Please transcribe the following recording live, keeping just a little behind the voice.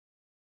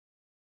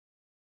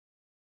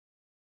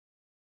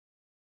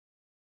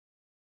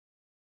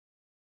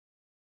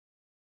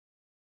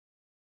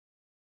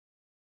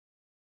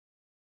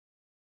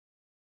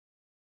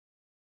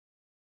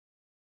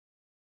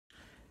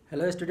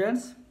Hello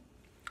students.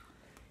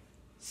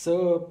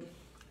 So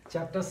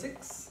chapter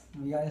 6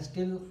 we are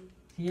still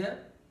here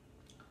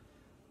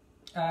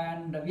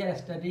and we are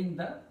studying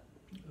the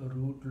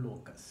root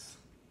locus.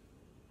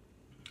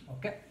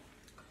 Okay.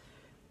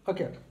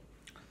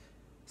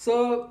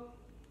 So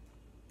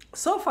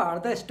far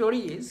the story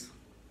is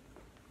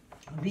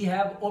we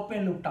have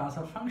open loop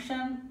transfer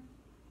function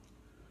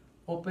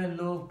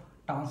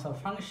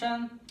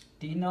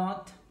T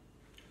naught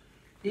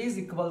is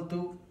equal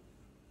to,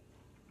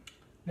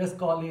 let's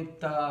call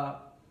it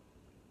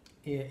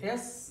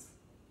AS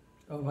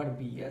over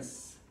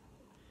BS.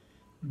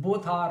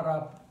 Both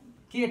are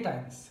K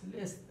times,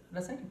 let's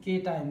say K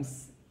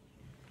times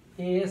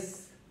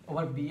AS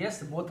over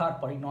BS, both are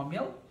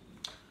polynomial,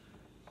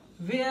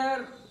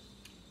 where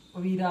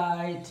we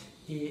write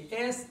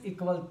AS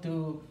equal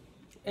to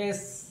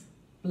S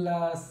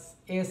plus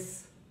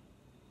S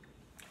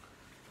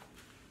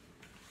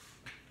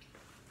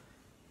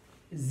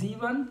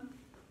Z1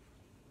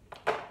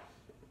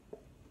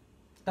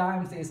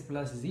 times S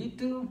plus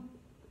Z2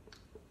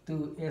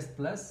 to S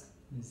plus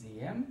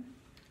Zm,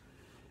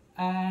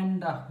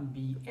 and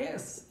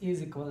Bs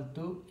is equal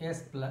to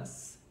S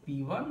plus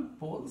P1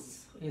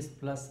 poles S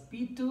plus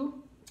P2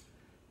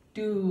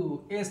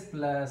 to S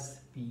plus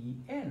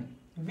Pn,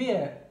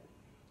 where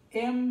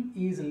m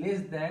is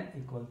less than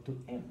equal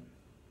to n.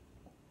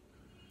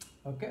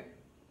 Okay.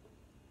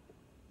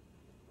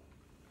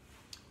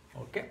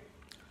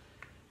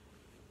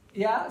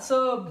 Yeah,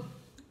 so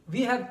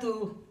we have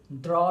to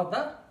draw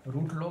the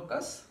root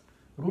locus.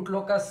 Root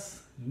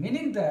locus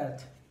meaning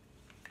that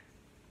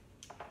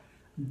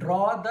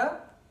draw the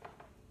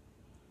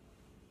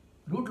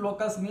root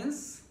locus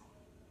means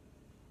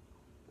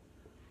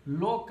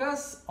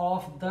locus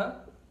of the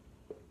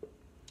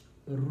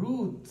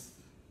roots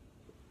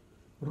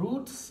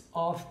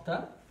of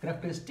the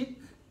characteristic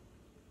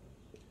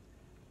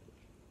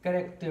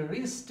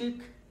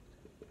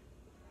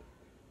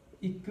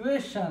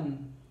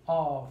equation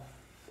of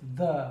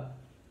the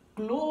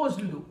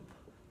closed loop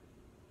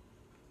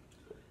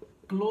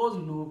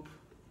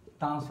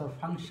transfer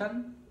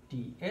function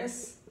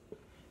Ts,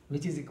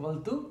 which is equal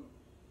to,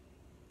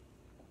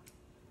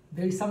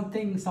 there is some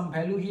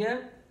value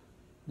here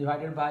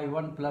divided by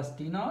 1 plus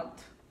T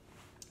naught.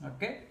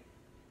 Okay,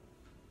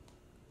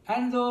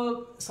 and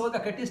so the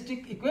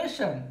characteristic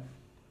equation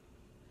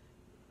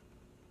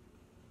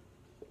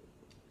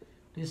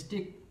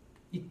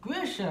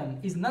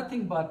is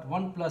nothing but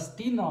 1 plus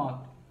T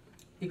naught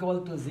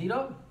equal to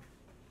 0,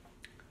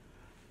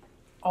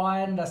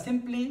 and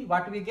simply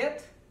what we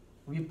get,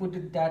 we put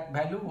it that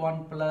value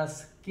 1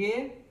 plus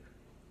K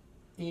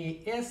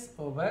AS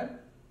over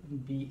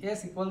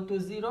BS equal to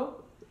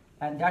 0,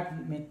 and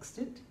that makes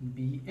it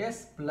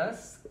BS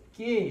plus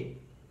K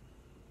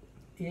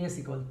AS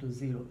equal to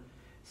 0.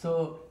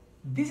 So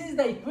this is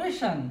the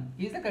equation,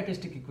 is the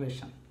characteristic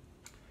equation.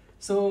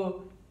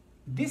 So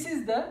this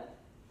is the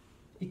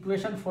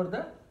equation for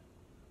the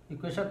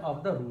equation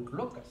of the root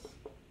locus.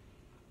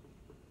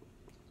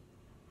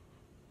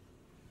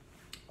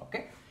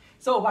 Okay,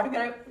 so what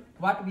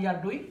we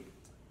are doing,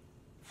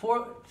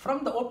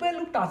 from the open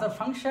loop transfer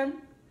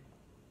function,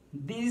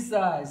 these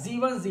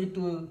Z1,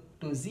 Z2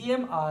 to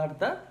Zm are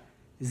the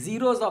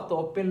zeros of the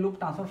open loop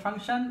transfer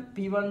function.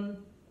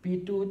 P1,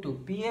 P2 to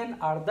Pn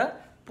are the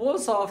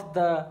poles of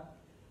the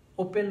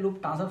open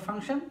loop transfer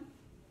function.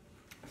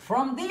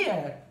 From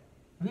there,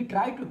 we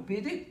try to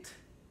predict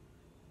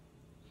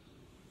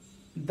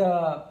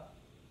the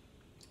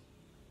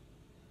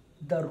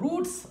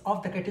roots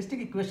of the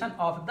characteristic equation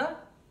of the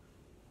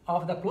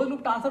closed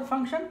loop transfer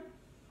function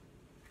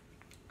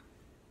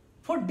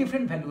for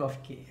different value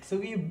of k. So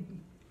we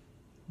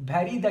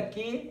vary the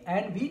k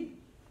and we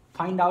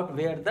find out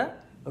where the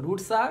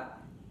roots are.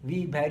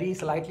 We vary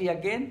slightly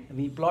again,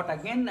 we plot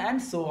again,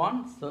 and so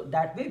on. So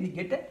that way we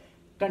get a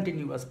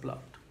continuous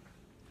plot.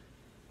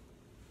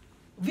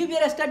 We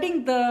were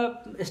studying the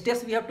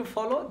steps we have to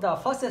follow. The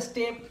first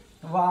step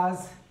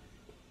was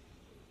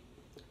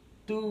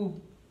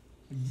to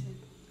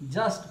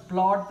just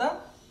plot the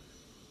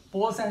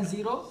poles and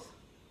zeros.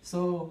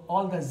 So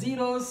all the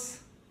zeros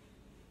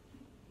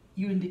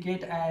you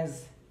indicate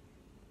as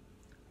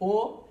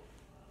O,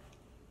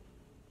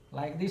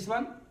 like this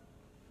one,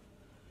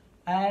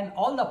 and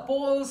all the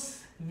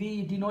poles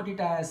we denote it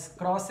as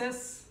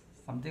crosses,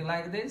 something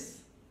like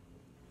this.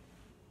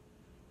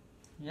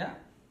 Yeah,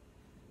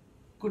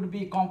 could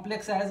be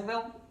complex as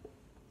well,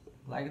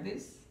 like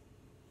this,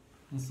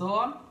 and so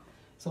on.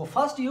 So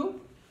first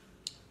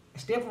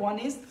step 1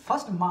 is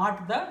first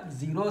mark the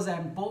zeros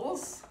and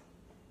poles.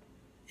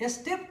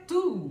 Step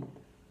 2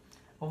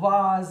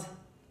 was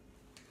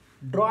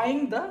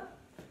drawing the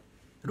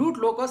root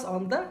locus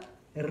on the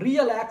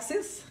real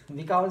axis,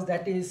 because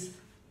that is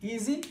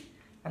easy.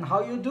 And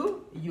how you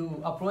do?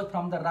 You approach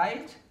from the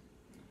right.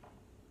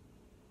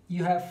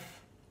 You have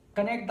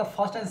connect the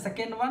first and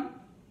second one.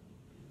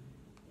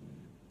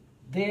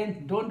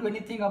 Then don't do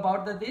anything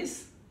about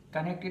this.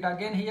 Connect it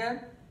again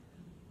here.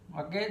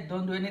 Okay,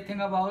 don't do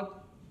anything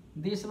about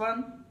this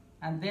one,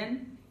 and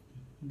then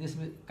this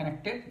will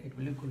connected, it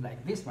will look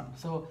like this one.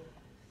 So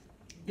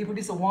if it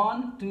is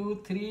 1,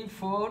 2, 3,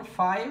 4,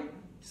 5,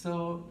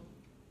 so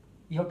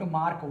you have to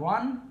mark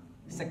 1,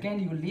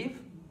 second you leave,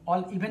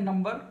 all even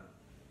number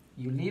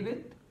you leave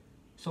it.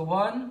 So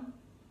 1,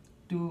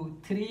 2,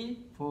 3,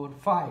 4,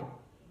 5.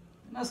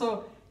 Now,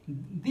 so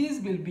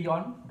these will be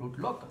on root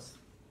locus.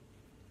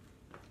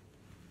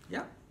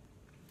 Yeah.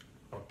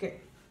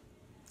 Okay.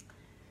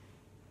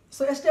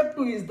 So step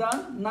 2 is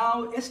done.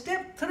 Now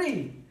step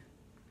 3.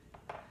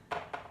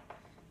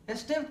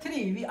 Step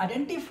 3, we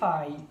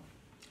identify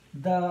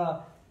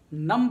the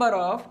number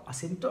of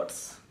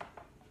asymptotes.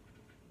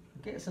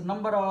 Okay, so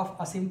number of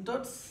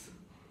asymptotes,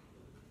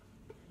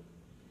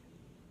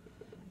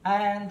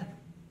 and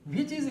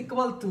which is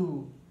equal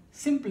to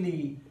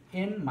simply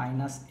n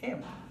minus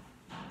m.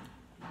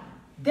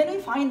 Then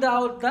we find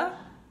out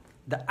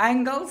the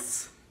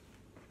angles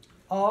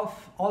of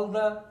all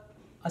the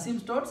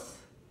asymptotes.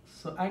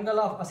 So angle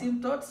of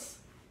asymptotes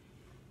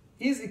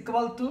is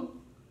equal to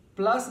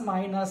plus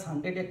minus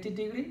 180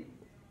 degree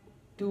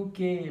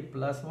 2k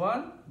plus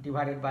 1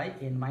 divided by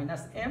n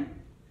minus m.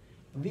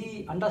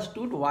 We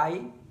understood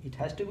why it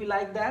has to be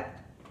like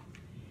that.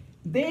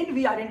 Then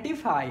we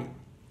identify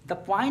the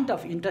point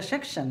of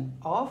intersection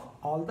of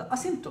all the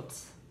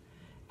asymptotes,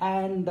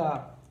 and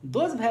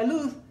those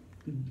values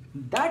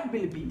that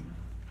will be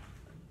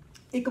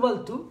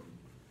equal to,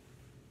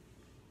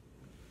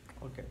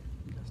 okay,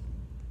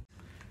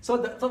 so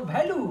the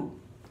value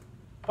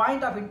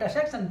point of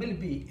intersection will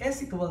be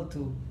s equal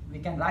to, we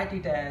can write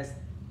it as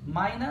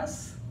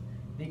minus,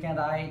 we can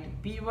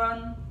write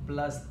p1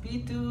 plus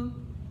p2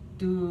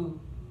 to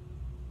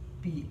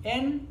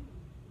pn,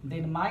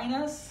 then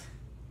minus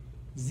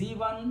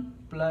z1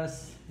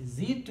 plus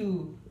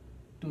z2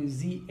 to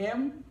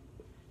zm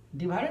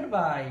divided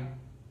by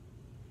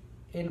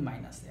n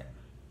minus m.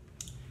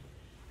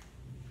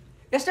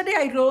 Yesterday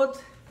I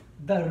wrote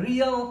the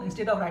real,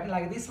 instead of writing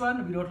like this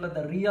one, we wrote like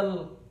the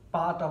real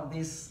part of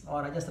this,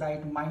 or I just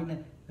write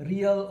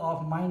real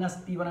of minus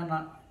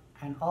p1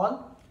 and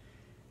all.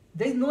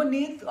 There is no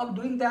need of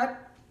doing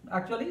that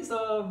actually.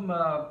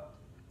 So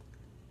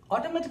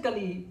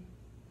automatically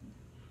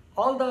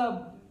all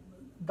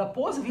the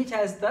poles which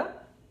has the,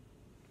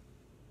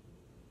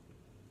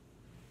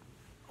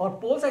 or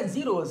poles and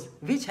zeros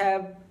which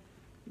have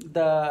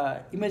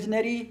the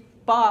imaginary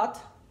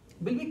path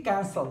will be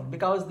cancelled,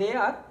 because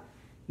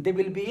they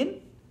will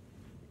be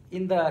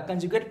in the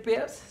conjugate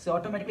pairs, so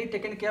automatically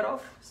taken care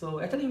of.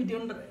 So actually we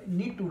don't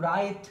need to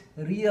write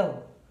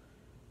real.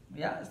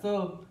 Yeah,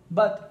 so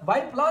but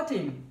while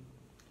plotting,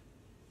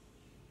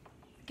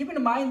 keep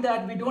in mind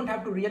that we don't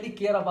have to really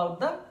care about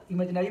the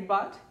imaginary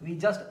part. We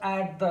just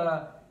add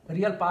the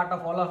real part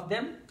of all of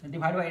them,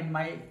 divide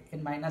by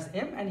n minus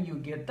m, and you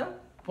get the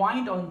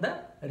point on the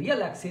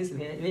real axis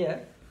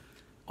where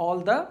all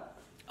the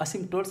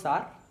asymptotes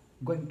are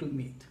going to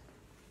meet.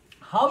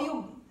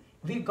 How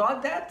we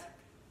got that?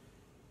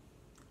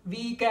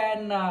 We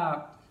can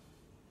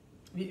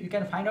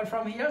find out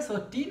from here.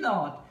 So T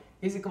naught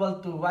is equal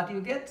to what you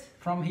get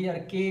from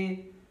here,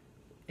 k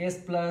s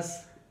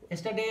plus.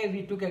 Yesterday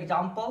we took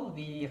example,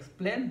 we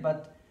explained,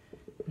 but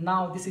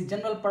now this is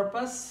general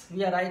purpose.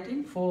 We are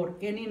writing for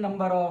any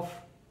number of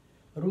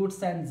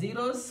roots and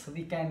zeros.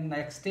 We can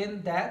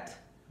extend that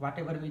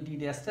whatever we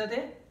did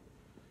yesterday.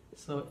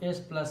 So s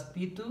plus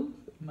p2,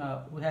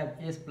 we have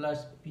s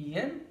plus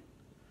pn,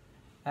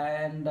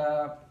 and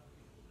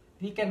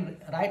we can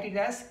write it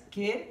as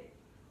k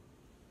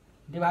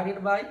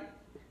divided by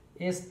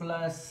s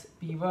plus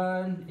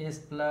p1, s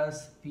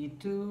plus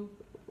p2,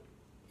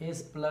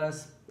 s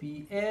plus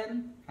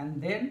pn,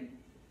 and then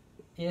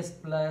s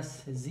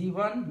plus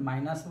z1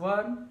 minus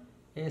 1,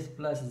 s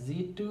plus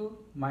z2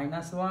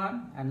 minus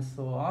 1, and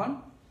so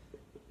on,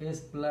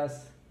 s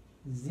plus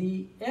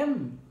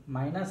zm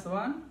minus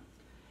 1,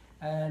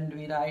 and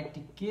we write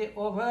k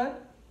over,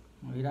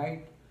 we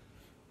write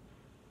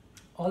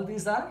all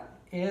these are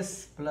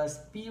s plus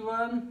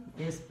p1,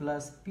 s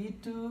plus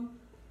p2,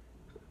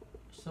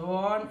 so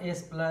on,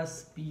 s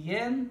plus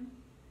pn,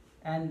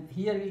 and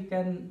here we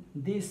can,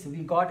 this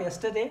we got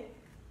yesterday.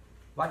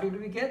 What did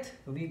we get?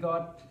 We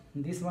got,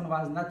 this one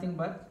was nothing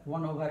but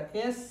 1 over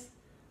s,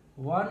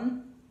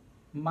 1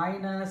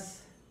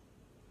 minus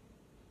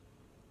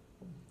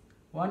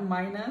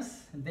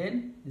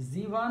then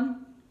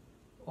z1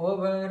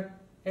 over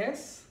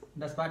s,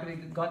 that's what we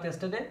got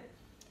yesterday.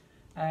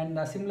 And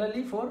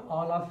similarly for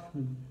all of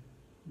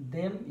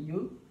them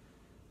you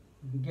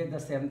get the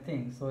same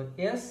thing. So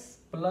s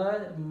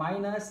plus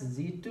minus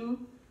z2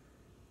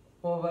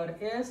 over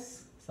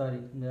s,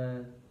 sorry,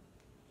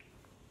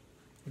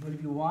 it will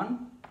be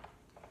 1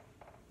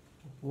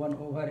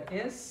 over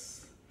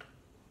s,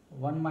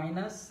 1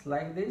 minus,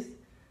 like this,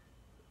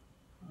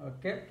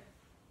 okay,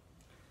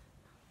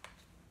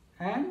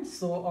 and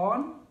so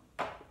on.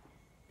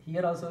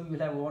 Here also you will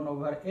have 1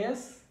 over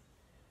s,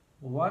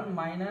 1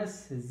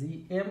 minus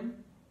zm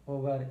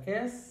over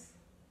s,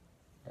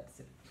 that's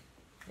it.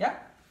 Yeah,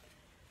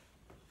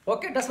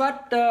 okay, that's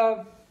what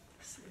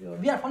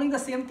we are following the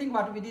same thing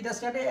what we did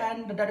yesterday,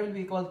 and that will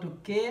be equal to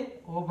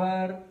k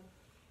over,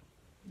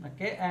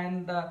 okay,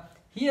 and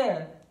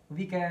here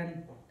we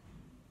can,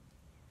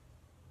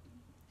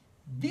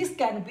 this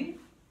can be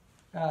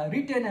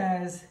written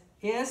as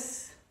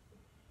s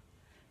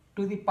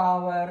to the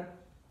power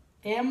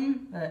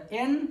n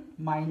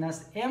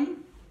minus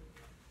m,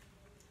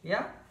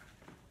 yeah,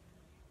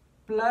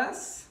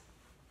 plus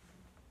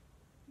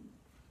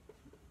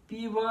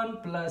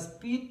p1 plus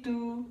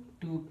p2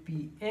 to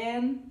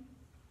pn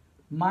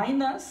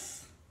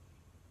minus,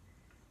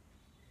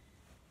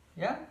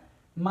 yeah,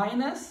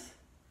 minus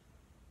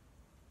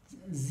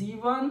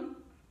z1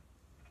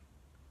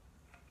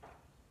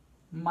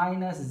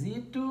 minus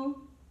z2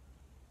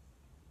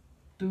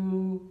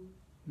 to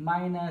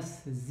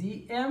minus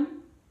zm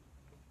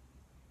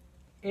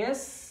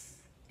s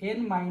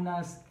n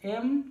minus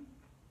m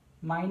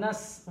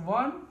minus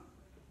 1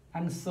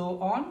 and so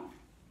on,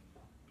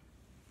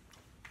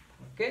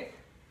 okay,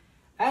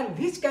 and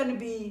which can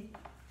be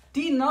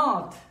T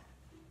naught,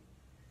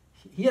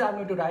 here I am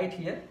going to write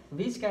here,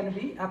 which can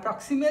be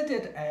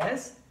approximated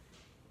as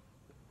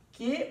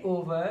k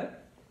over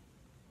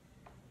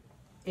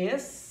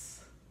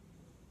s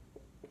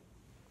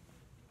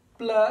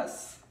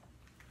plus,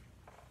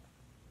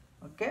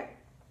 okay,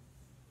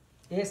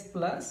 s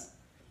plus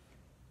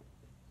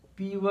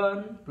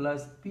p1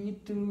 plus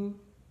p2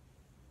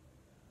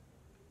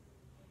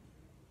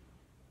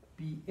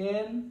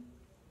 pn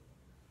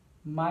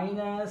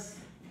minus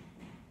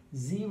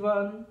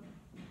z1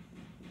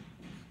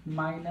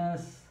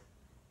 minus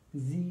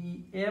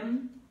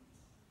zm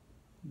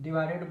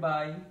divided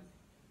by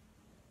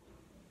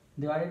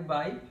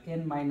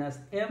n minus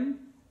m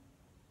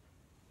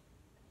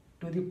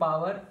to the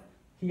power,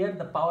 here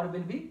the power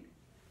will be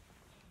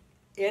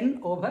n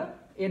over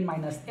n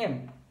minus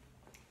m.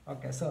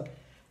 Okay, so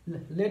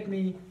let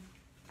me,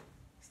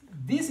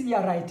 this we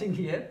are writing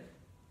here,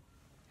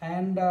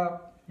 and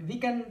we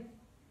can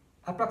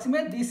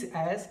approximate this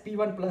as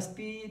p1 plus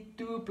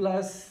p2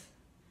 plus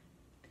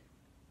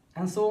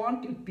and so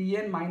on till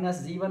pn minus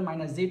z1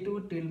 minus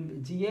z2 till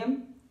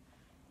gm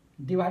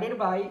divided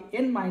by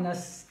n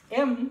minus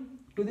m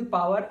to the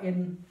power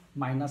n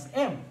minus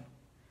m.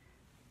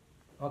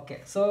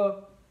 Okay,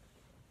 so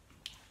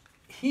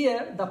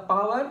here the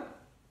power,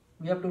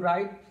 we have to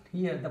write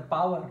here the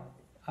power,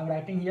 I am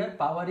writing here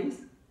power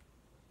is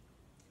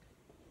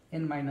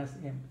n minus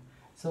m.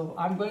 So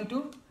I am going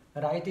to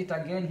write it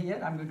again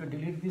here, I am going to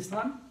delete this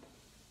one.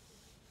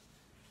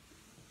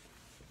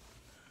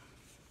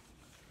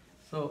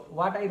 So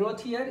what I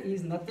wrote here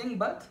is nothing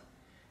but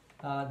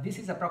this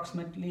is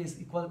approximately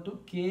is equal to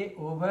k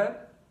over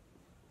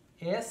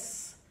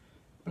s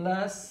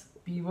plus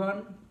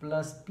p1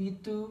 plus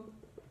p2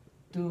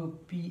 to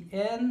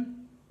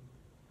pn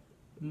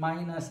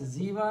minus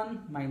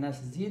z1 minus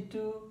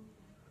z2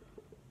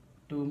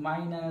 to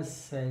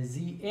minus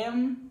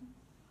zm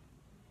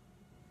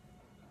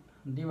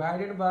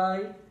divided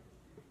by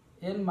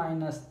n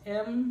minus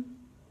m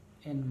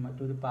n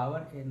to the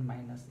power n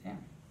minus m,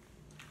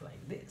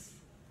 like this,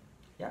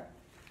 yeah,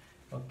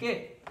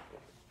 okay,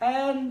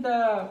 and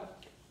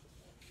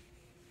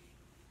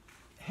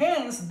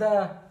hence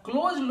the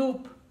closed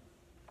loop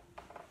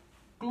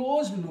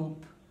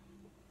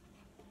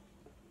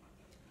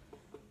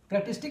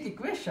characteristic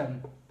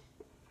equation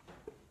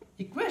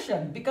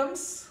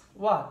becomes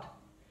what?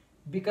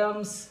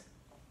 Becomes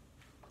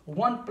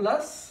 1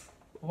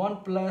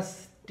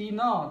 plus t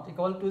naught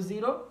equal to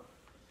 0,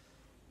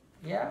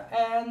 yeah,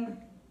 and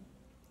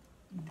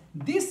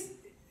this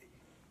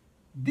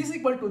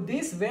equal to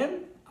this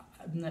when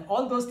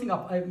all those things,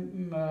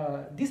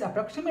 this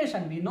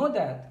approximation we know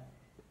that,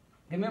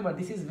 remember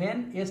this is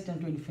when s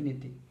tends to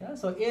infinity, yeah,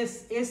 so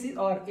s is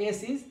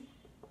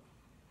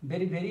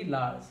very very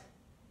large,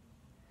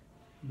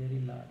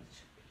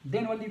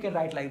 then only you can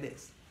write like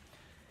this.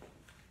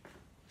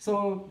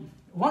 So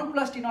 1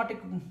 plus t naught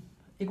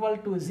equal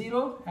to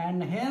 0,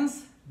 and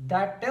hence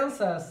that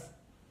tells us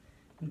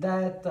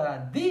that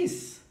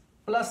this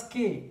plus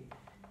k,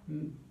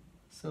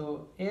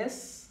 so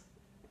s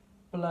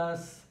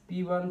plus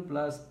p1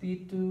 plus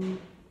p2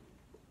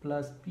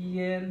 plus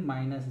pn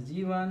minus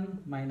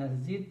g1 minus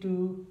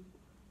g2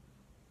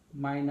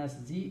 minus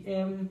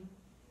gm,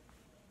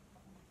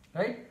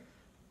 right,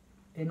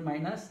 n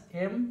minus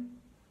m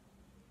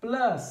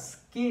plus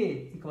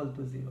k equal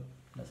to 0,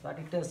 that's what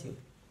it tells you,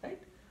 right?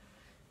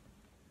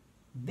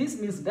 This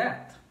means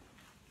that,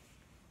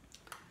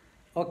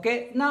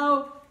 okay,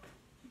 now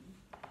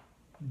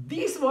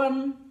this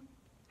one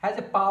has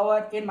a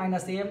power n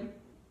minus m,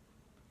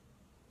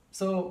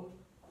 so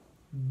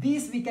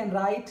this we can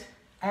write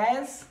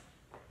as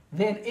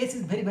when s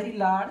is very very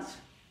large,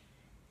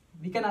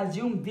 we can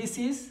assume this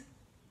is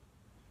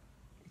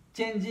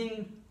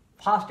changing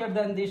faster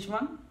than this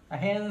one,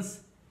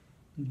 hence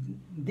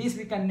this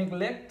we can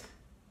neglect,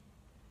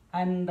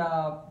 and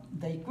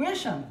the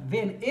equation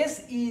when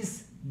s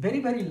is very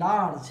very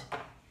large,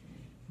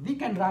 we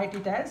can write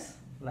it as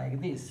like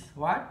this,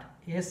 what,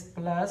 s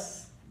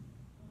plus,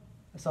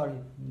 sorry,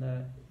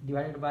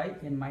 divided by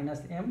n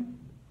minus m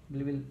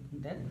will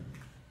then.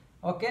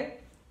 Okay,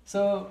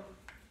 so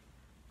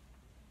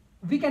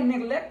we can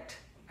neglect,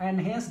 and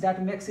hence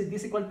that makes it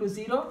this equal to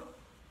 0.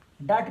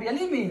 That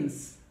really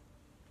means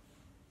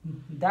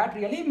that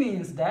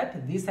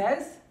this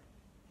has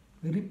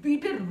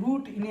repeated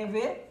root in a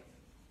way.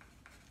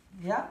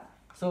 Yeah,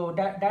 so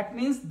that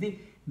means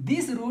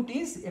this root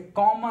is a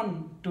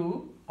common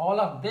to all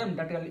of them.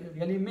 That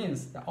really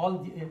means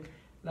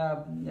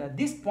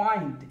this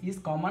point is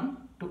common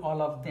to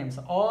all of them.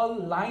 So all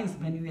lines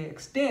when we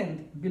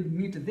extend will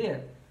meet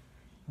there.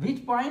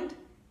 Which point?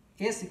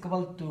 S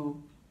equal to,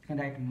 you can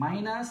write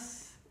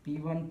minus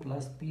P1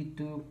 plus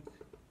P2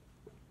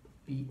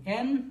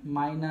 Pn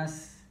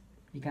minus,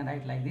 you can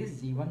write like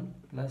this, G1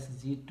 plus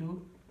G2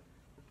 to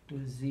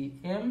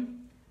Gm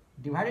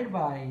divided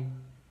by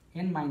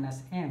n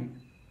minus m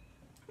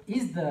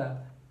is the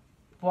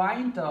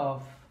point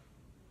of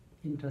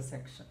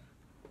intersection,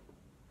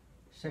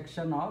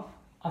 section of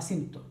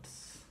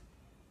asymptotes.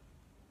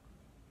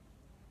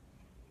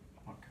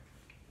 Okay.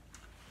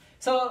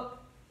 So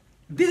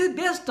this is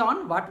based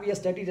on what we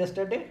studied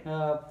yesterday.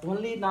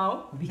 Only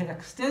now we have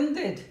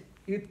extended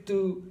it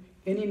to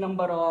any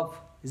number of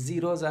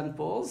zeros and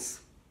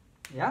poles.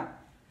 Yeah.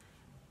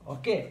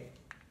 Okay.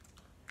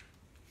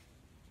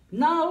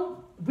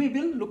 Now we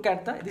will look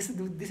at this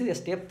is a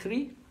step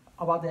 3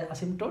 about the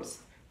asymptotes.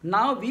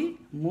 Now we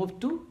move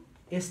to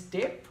a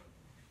step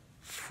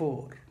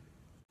 4.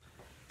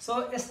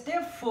 So a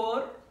step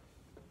 4,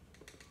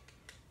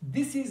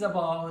 this is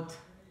about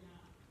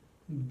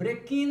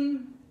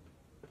breaking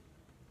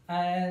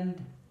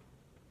and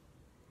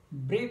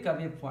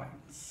breakaway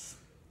points.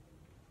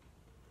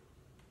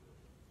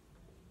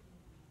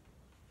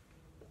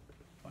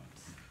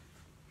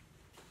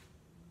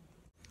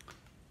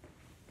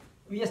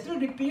 We still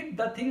repeat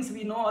the things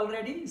we know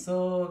already.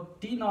 So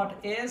T naught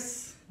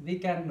S, we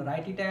can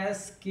write it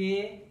as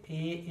K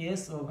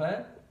AS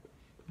over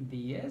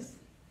BS.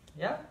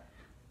 Yeah.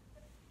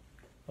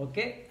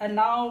 Okay. And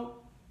now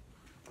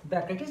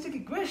the characteristic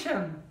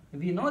equation,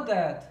 we know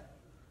that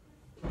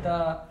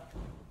the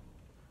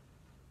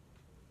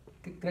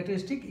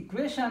characteristic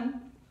equation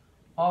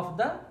of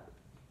the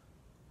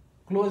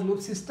closed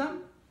loop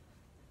system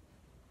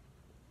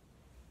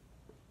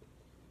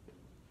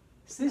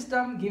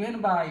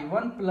given by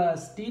 1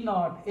 plus T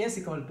naught S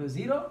equal to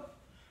 0,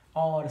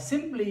 or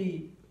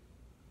simply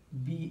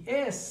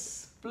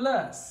Bs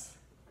plus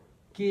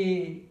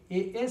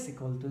Kas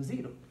equal to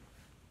 0.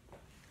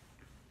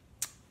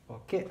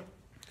 Okay.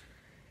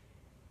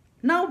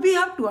 Now we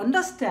have to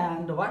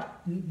understand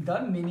what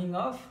the meaning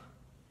of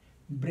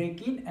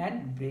break-in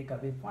and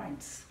breakaway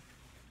points.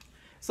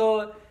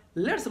 So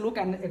let's look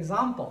at an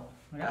example.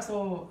 Yeah,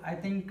 so I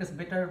think it's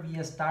better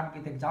we start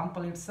with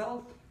example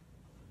itself.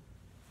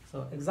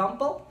 So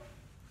example,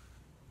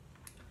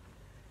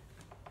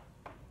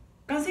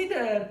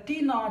 consider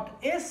T naught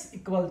S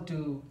equal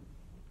to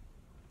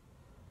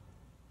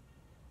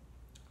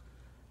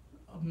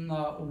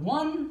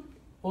 1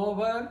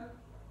 over,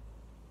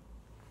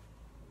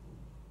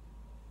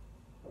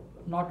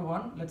 not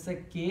 1, let's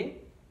say K,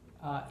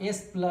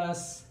 S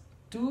plus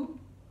 2,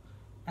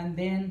 and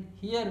then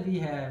here we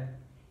have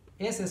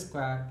S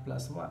square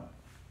plus 1.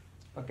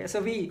 Okay, so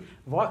we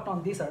worked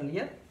on this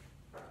earlier.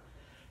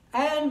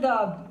 And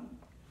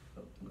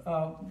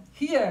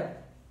here,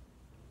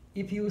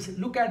 if you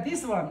look at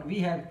this one, we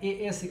have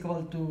AS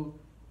equal to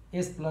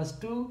S plus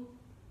 2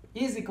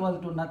 is equal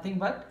to nothing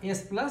but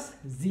S plus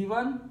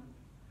Z1,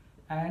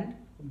 and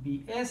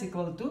BS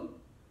equal to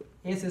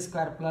S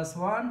square plus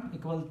 1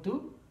 equal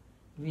to,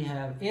 we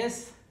have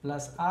S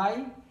plus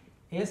I,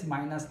 S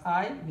minus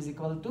I is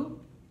equal to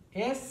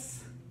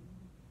S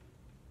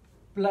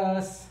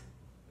plus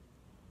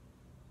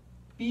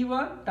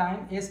P1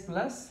 times S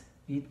plus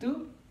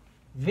P2,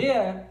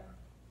 where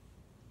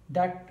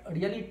that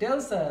really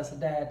tells us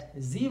that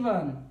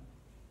Z1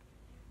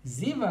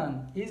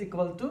 is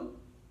equal to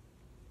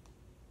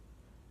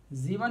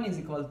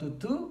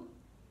 2.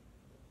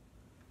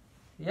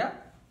 Yeah,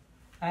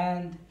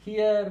 and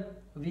here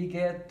we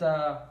get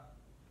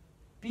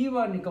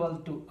P1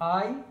 equal to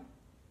I,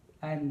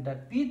 and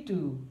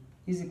P2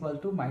 is equal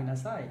to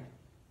minus I.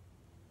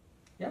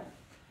 Yeah.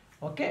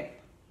 Okay.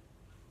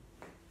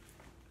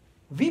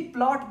 We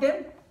plot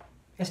them.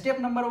 Step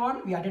number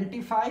 1, we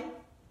identify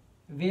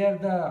where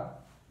the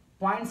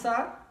points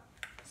are.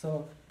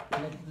 So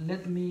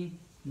let me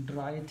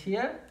draw it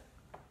here.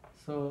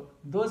 So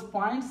those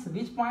points,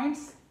 which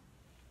points?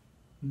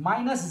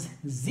 Minus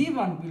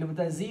Z1 will be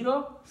the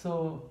 0.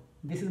 So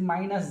this is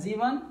minus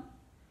Z1.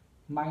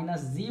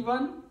 Minus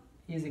Z1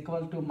 is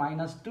equal to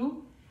minus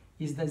 2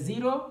 is the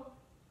 0.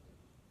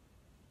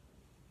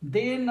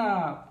 Then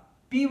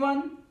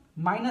P1,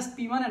 minus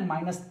P1 and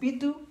minus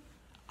P2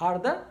 are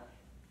the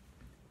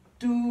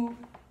two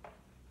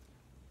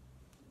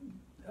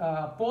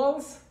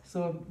poles.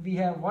 So we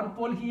have one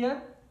pole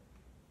here,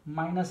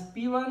 minus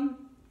P1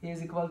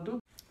 is equal to,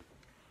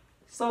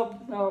 so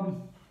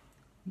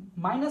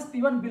minus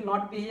P1 will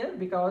not be here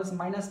because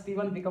minus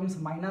P1 becomes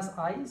minus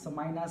I, so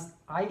minus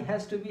I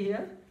has to be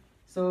here.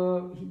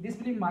 So this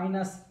will be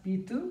minus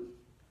P2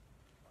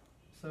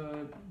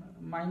 So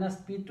minus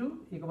P2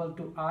 equal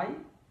to I,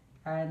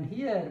 and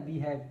here we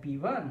have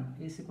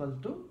P1 is equal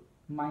to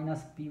minus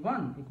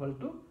P1 equal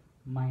to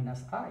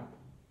minus I.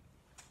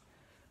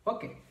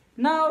 Okay,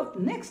 now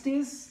next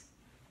is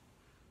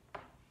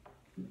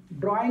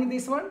drawing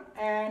this one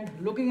and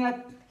looking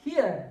at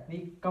here.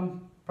 We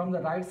come from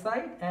the right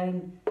side,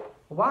 and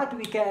what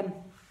we can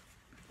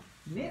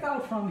make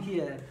out from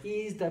here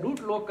is the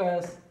root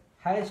locus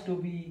has to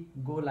be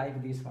go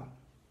like this one.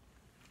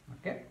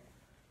 Okay,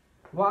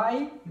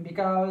 why?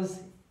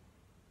 Because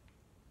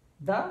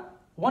the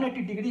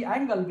 180-degree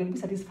angle will be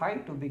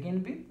satisfied to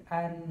begin with,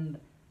 and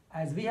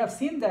as we have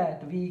seen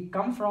that we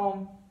come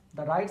from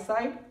the right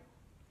side,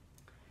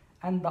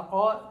 and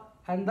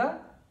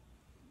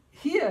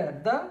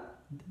here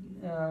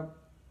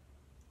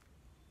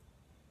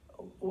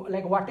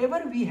like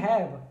whatever we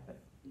have,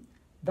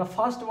 the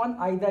first one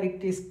either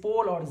it is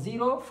pole or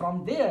 0,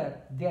 from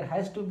there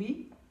has to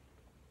be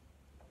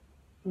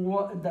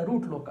the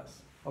root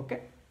locus.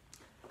 Okay,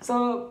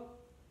 so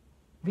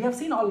we have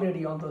seen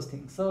already all those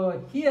things. So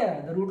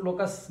here the root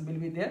locus will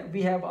be there.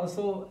 We have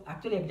also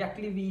actually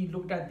exactly we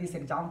looked at this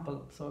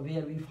example, so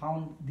where we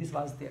found this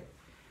was there.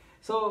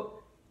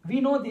 So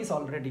we know this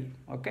already,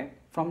 okay,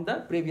 from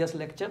the previous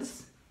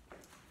lectures.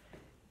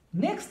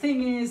 Next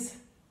thing is,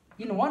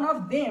 in one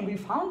of them we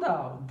found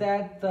out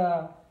that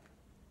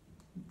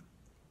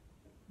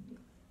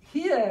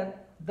here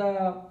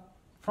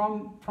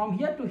from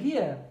here to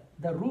here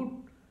the root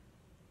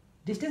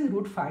distance is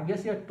root 5.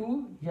 Yes, here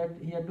 2,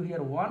 here to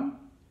here 1.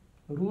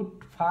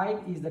 Root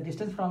 5 is the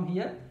distance from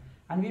here,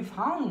 and we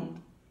found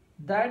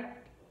that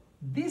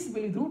this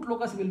root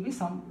locus will be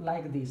something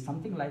like this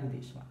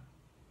one.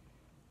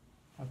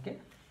 Okay,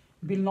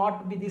 will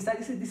not be this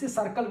size. This is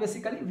circle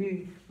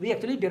basically. We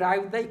actually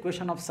derived the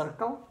equation of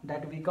circle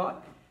that we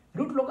got.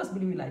 Root locus will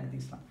be like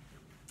this one.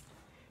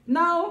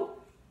 Now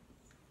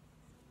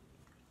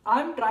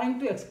I am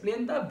trying to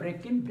explain the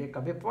break-in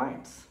breakaway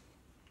points.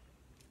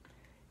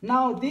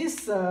 Now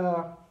this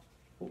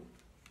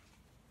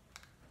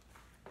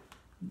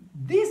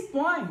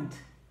point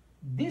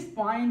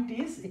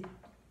is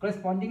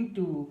corresponding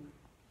to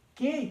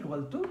k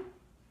equal to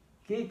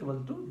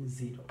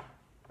 0.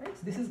 Right?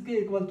 So this is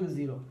k equal to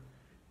 0.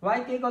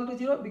 Why k equal to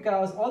 0?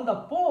 Because all the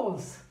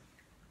poles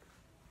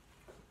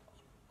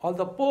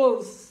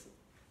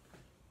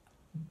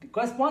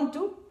correspond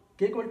to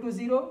k equal to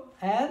 0,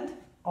 and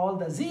all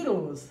the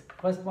zeros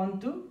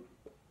correspond to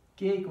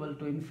k equal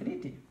to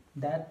infinity.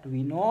 That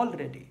we know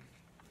already.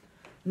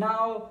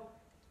 Now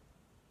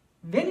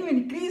when you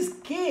increase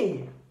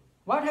k,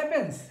 what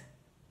happens?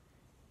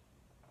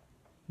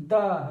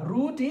 The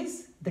root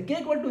is the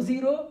k equal to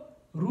 0,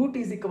 root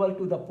is equal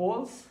to the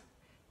poles,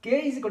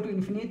 k is equal to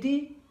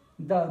infinity,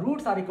 the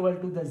roots are equal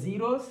to the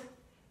zeros.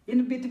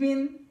 In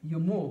between you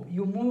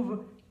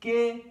move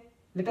k,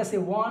 let us say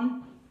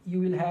 1, you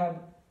will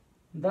have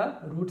the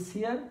roots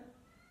here,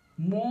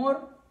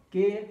 more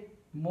k,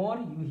 more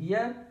you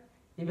here,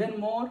 even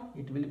more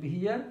it will be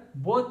here.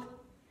 Both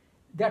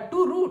there are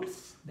two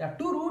roots.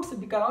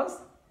 Because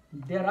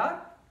there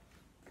are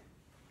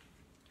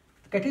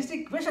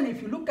characteristic equation.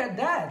 If you look at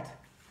that,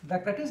 the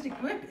characteristic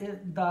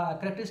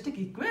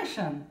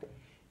equation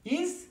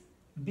is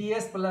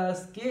bs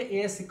plus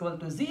ks equal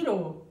to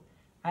 0,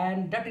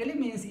 and that really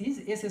means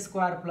is s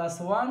square plus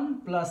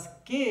 1 plus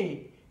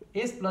k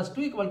s plus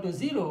 2 equal to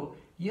 0.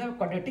 You have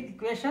quadratic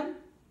equation,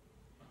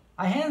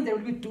 and hence there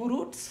will be two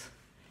roots.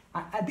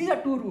 These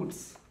are two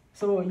roots.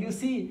 So you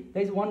see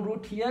there is one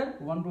root here,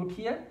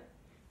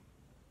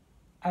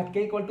 at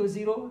k equal to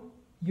 0,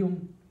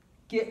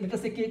 let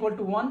us say k equal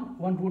to 1,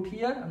 one root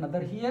here,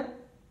 another here,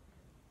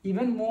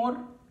 even more,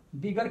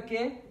 bigger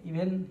k,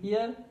 even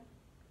here,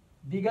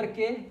 bigger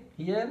k,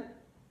 here.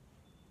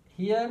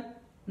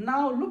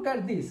 Now look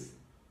at this.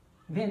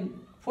 When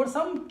for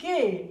some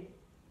k,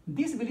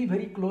 this will be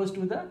very close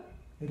to the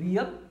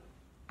real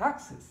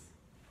axis.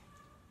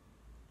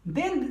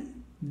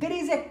 Then there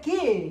is a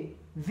k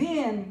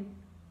when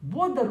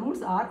both the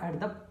roots are at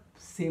the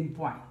same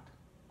point,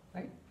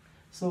 right?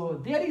 So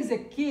there is a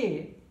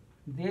k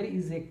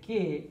when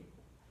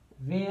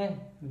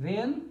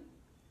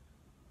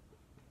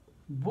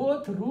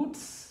both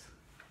roots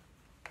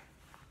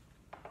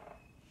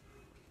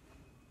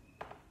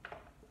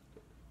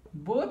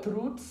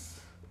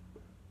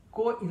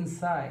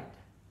coincide,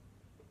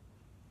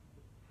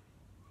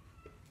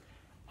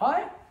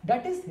 or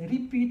that is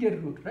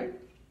repeated root, right?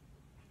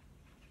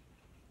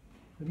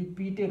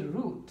 Repeated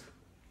root.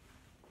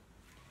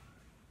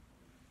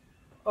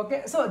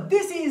 Okay, so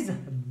this is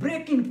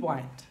breaking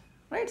point,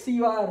 right? So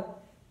you are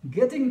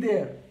getting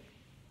there.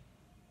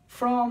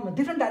 From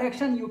different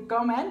direction you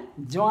come and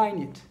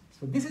join it.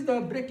 So this is the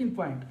breaking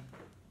point.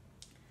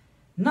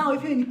 Now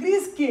if you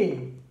increase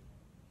k,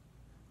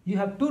 you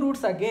have two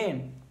roots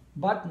again,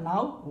 but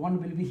now one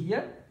will be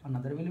here,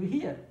 another will be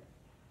here.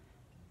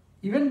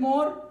 Even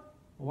more,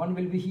 one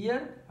will be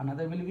here,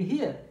 another will be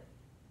here.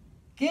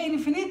 K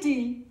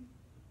infinity,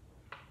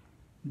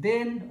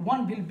 then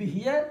one will be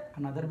here,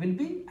 another will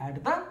be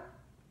at the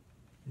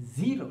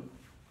 0.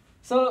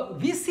 So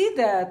we see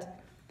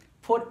that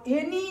for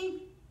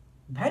any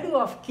value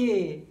of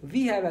k,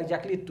 we have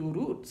exactly two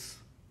roots.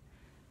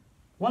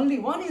 Only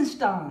one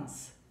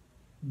instance,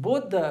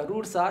 both the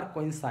roots are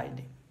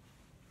coinciding.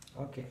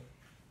 Okay,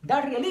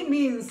 that really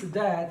means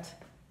that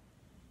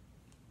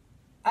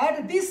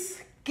at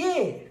this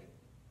k,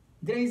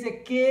 there is a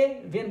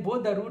k when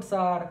both the roots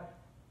are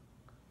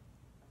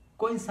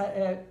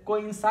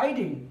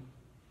coinciding.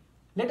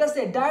 Let us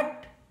say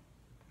that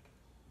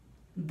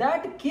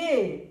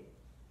k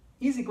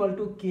is equal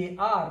to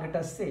kr, let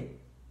us say.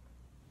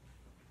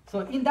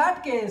 So in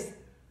that case,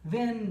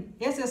 when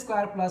s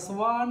square plus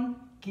 1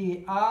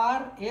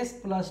 kr s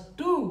plus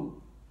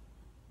 2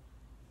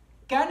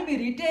 can be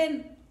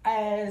written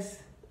as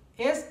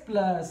s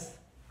plus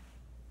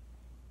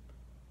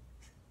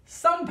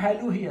some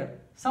value here,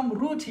 some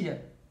root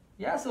here.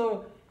 Yeah,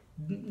 so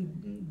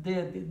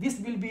this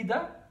will be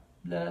the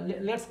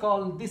let's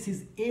call this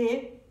is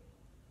a.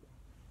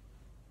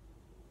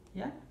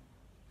 Yeah,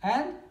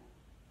 and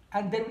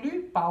there will be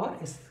power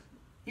s.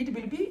 It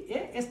will be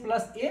a s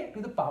plus a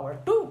to the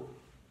power 2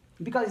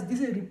 because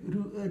this is a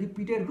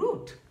repeated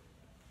root.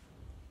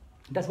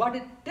 That's what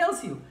it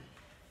tells you.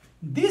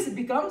 This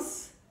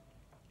becomes,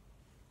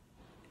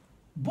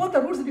 both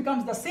the roots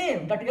becomes the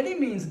same. That really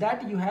means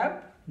that you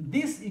have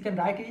this, you can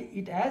write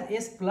it as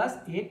s plus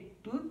a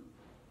to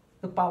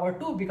the power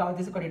 2 because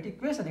this is a quadratic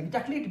equation.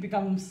 Exactly, it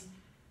becomes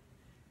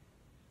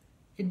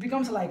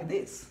like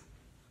this.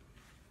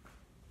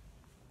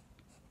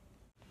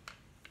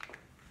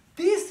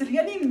 This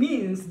really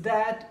means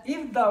that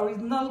if the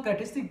original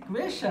characteristic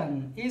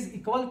equation is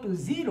equal to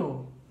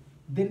 0,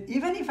 then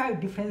even if I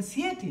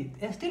differentiate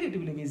it, still it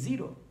will be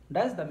 0.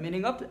 That's the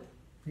meaning of the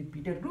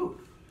repeated root.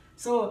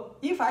 So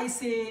if I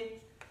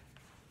say,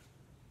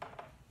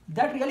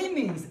 that really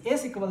means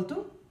s equal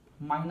to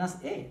minus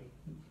a.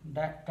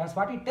 That's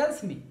what it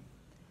tells me.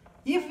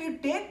 If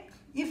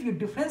you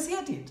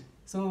differentiate it,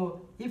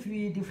 so if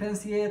we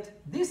differentiate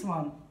this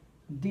one,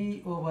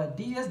 d over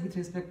ds with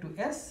respect to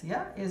s,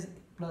 yeah, s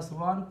plus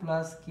 1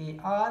 plus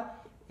kr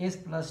s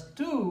plus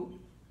 2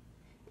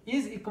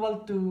 is equal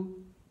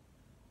to,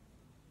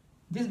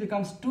 this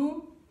becomes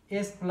 2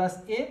 s plus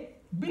a,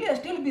 will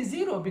still be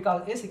 0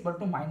 because s equal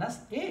to minus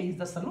a is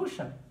the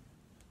solution,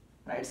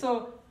 right?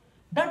 So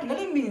that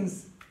really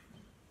means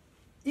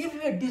if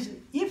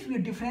you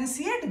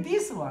differentiate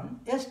this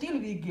one, still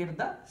we get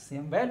the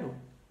same value.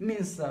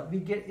 Means we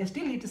get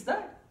still it is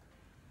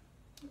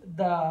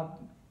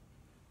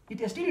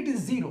it is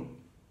 0.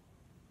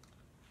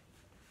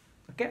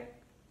 Okay.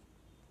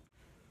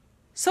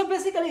 So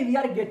basically we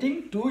are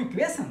getting two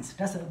equations.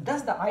 That's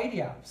the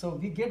idea. So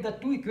we get the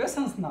two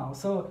equations now.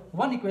 So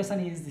one equation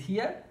is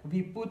here.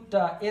 We put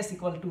s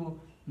equal to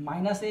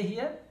minus a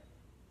here.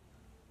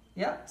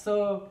 Yeah.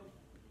 So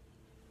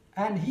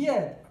and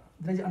here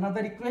there is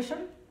another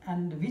equation.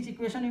 And which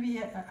equation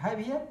we have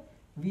here?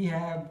 We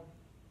have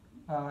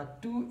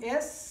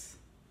 2s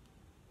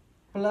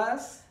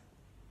plus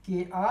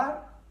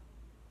kr,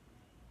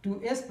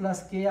 2s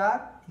plus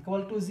kr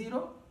equal to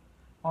 0,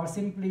 or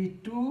simply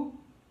 2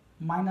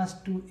 minus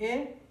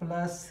 2a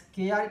plus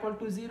kr equal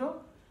to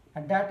 0,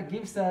 and that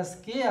gives us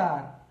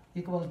kr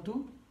equal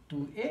to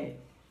 2a.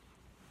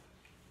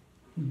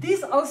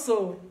 This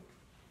also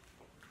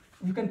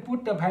you can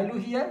put the value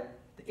here,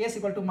 s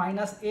equal to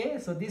minus a,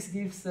 so this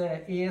gives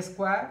a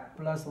square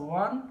plus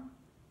 1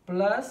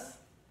 plus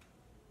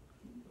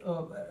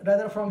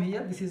rather from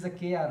here this is the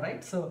kr,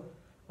 right? So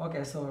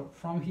okay, so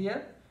from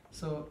here,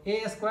 so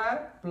a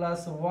square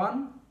plus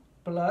 1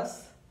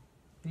 plus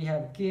we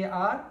have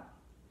kr,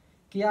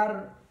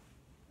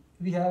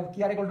 we have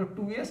kr equal to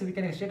 2a, so we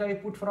can straight away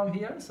put from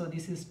here, so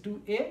this is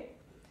 2a,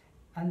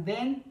 and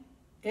then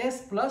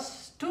s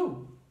plus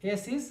 2,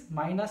 s is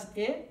minus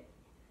a,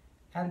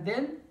 and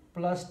then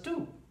plus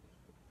 2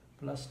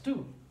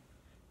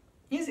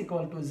 is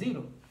equal to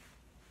 0.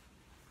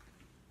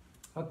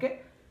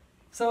 Okay,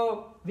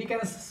 so we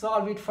can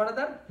solve it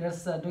further.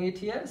 Let's do it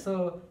here.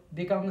 So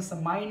becomes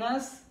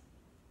minus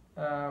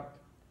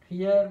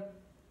here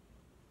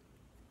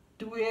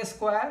 2a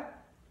square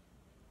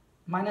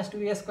minus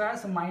 2a square,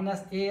 so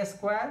minus a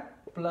square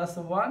plus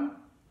 1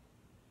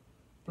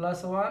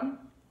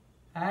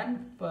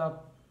 and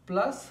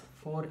plus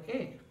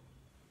 4a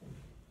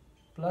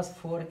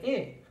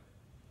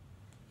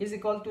is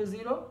equal to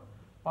 0,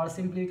 or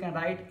simply you can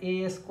write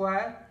a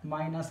square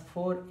minus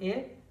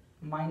 4a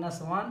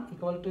minus 1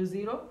 equal to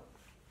 0.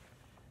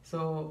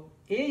 So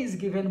a is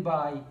given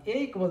by a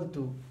equal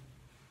to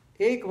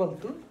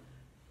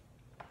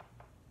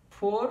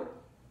 4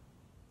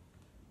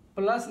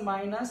 plus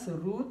minus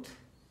root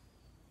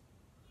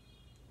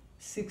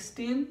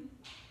 16,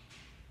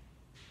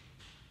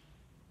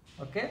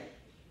 okay,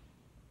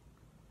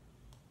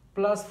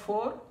 plus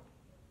 4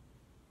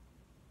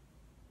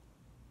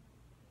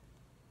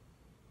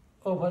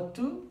 over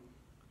 2,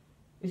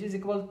 which is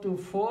equal to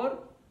 4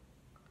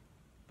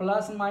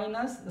 plus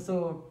minus,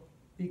 so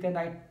we can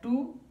write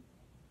 2,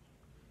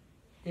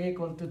 a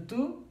equal to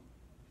 2,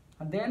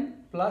 and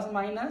then plus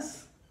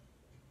minus,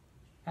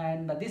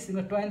 and this is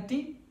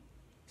 20,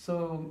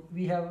 so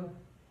we have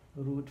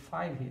root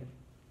 5 here.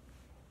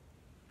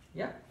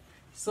 Yeah.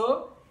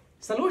 So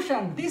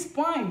solution, this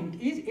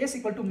point is s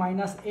equal to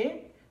minus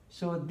a.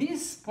 So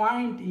this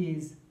point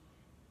is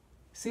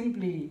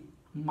simply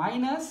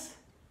minus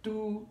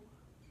 2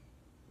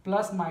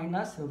 plus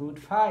minus root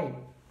 5.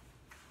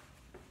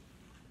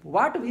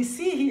 What we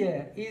see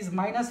here is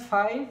minus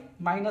 5,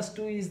 minus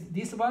 2 is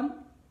this one,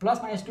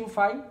 plus minus 2,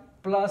 5,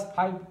 plus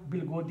 5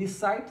 will go this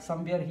side,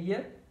 somewhere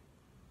here,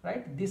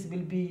 right? This will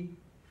be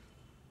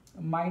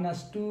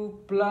minus 2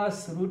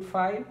 plus root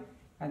 5,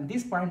 and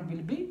this point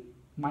will be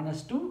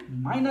minus 2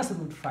 minus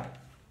root 5.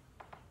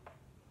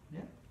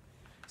 Yeah.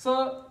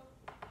 So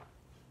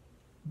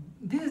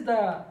this is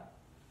the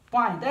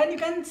point, and you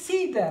can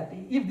see that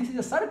if this is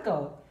a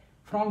circle,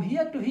 from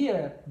here to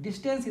here,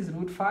 distance is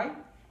root 5,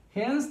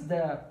 hence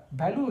the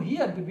value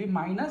here will be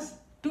minus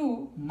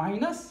 2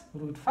 minus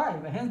root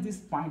 5, hence this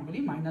point will be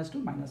minus 2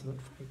 minus root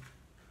 5.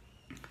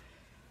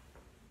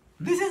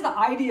 This is the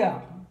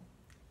idea.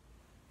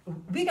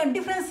 We can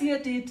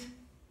differentiate it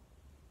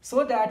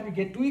so that we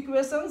get two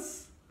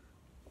equations.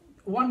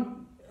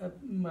 One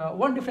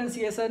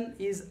differentiation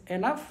is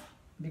enough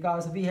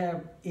because we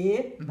have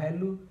a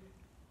value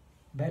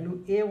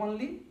a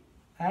only,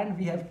 and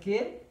we have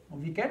k.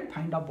 We can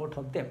find out both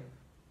of them.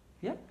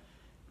 Yeah,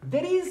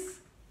 there is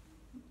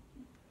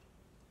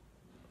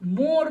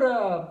more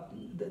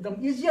the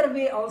easier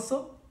way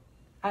also,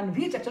 and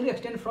which actually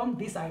extend from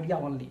this idea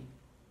only.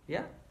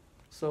 Yeah,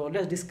 so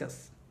let's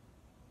discuss.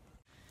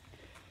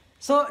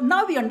 So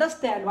now we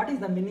understand what is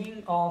the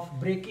meaning of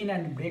break-in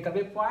and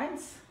breakaway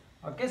points.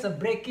 Okay, so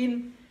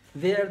break-in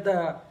where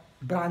the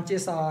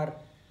branches are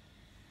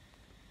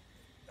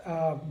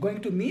going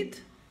to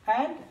meet,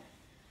 and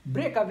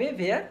breakaway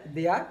where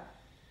they are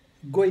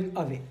going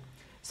away.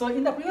 So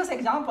in the previous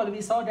example,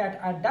 we saw that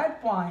at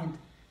that point,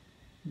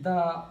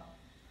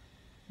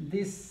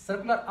 these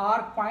circular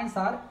arc points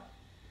are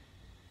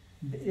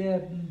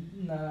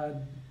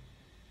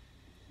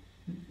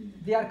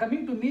they are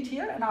coming to meet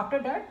here, and after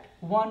that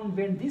one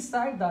went this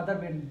side, the other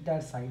went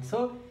that side.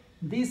 So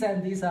these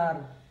and these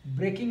are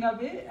breaking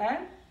away,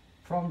 and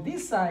from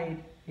this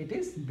side it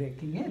is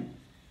breaking in.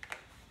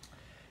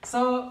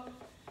 So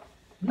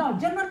now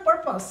general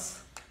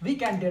purpose we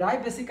can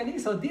derive basically.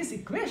 So this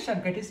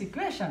equation, Cartesian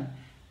equation,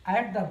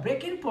 at the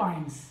break-in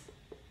points,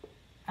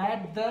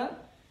 at the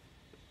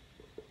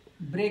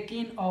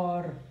break-in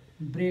or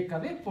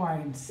breakaway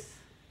points,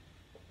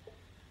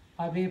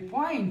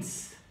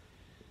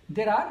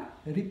 there are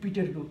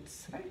repeated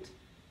roots, right?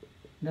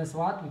 That's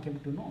what we came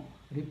to know,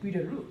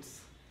 repeated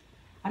roots.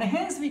 And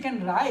hence we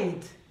can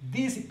write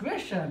this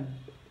equation,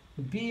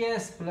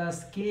 Bs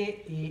plus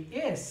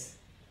Kas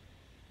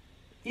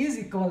is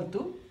equal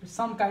to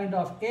some kind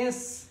of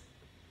S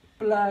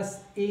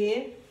plus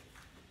A,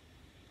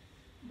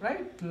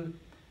 right?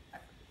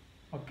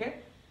 Okay.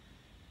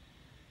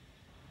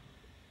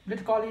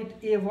 Let's call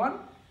it A1,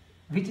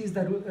 which is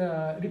the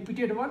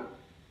repeated one,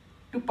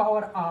 to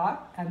power R,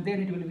 and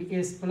then it will be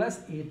S plus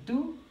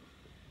A2,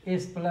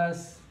 S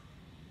plus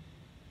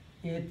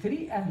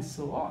A3, and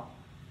so on.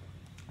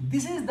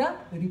 This is the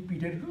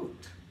repeated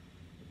root.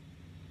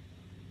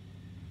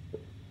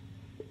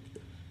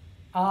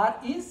 R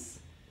is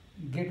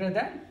greater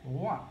than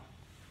 1.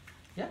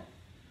 Yeah,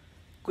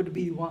 could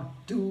be 1,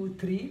 2,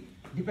 3,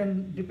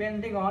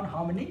 depending on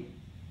how many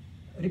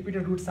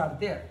repeated roots are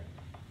there.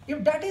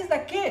 If that is the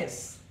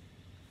case,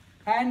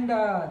 and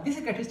this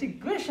is characteristic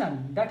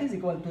equation that is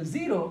equal to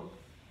 0,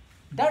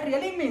 that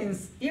really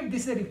means if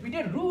this is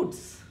repeated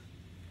roots,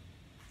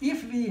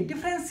 if you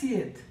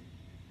differentiate,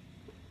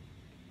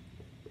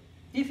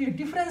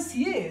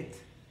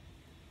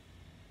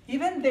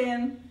 even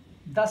then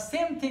the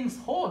same things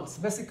holds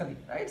basically,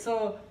 right?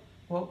 So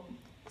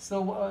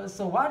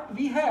what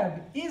we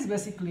have is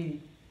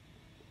basically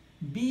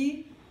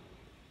B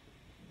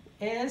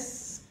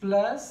S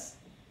plus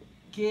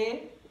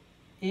K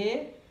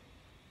A.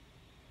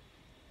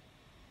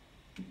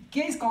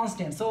 K is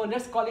constant, so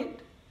let's call it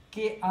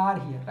KR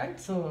here, right?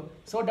 So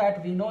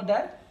that we know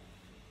that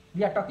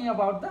we are talking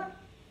about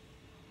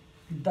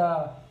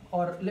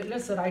or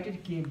let's write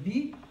it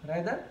KB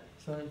rather.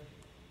 So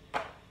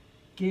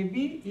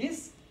KB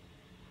is,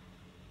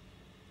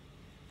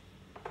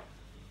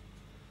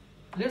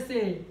 let's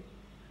say,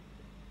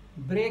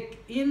 break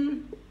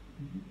in,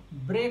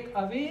 break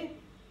away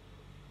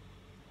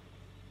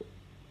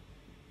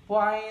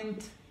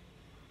point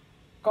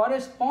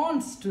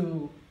corresponds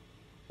to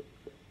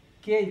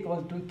K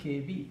equal to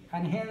KB,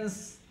 and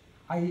hence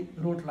I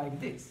wrote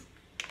like this.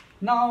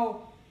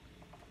 Now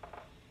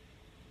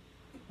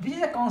this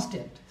is a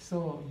constant,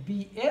 so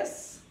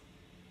BS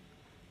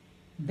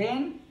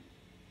then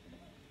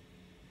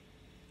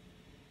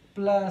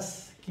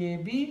plus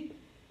KB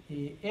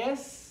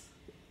AS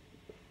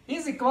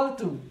is equal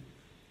to,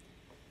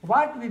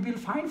 what we will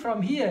find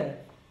from here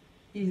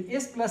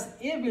is S plus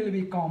A will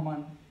be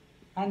common,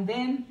 and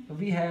then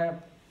we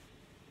have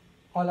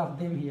all of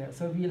them here.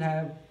 So we will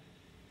have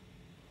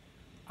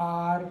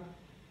R,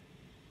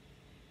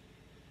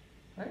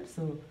 right?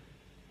 So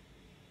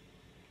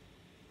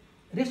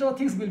rest of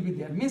things will be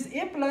there. Means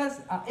a plus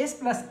s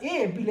plus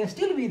a will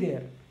still be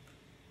there,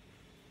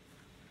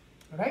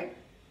 right?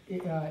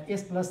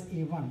 S plus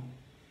a1.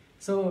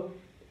 So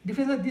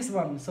difference of this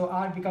one. So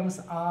r becomes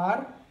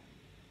r,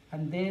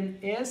 and then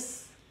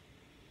s.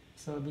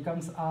 So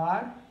becomes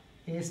r,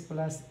 s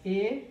plus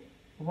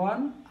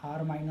a1,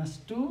 r minus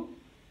 2,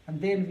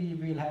 and then we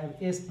will have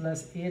s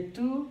plus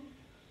a2,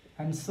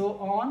 and so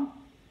on,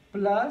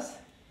 plus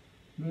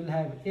we will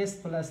have s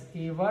plus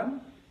a1,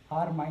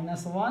 r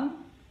minus 1,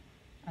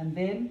 and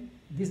then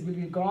this will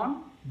be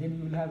gone.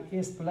 Then we will have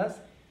s plus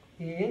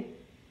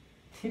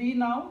a3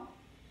 now,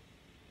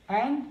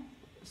 and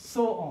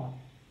so on.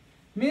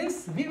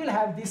 Means we will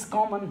have this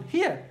common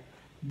here,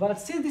 but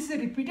since this is a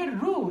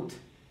repeated root,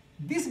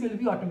 this will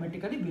be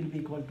automatically will be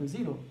equal to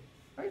 0,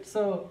 right?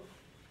 So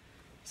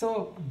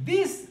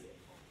this,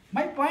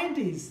 my point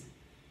is,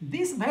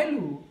 this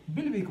value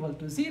will be equal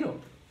to 0,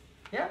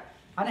 yeah,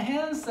 and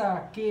hence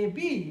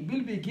kb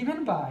will be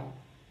given by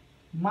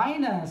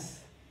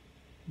minus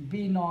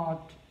b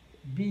naught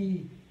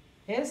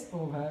bs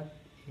over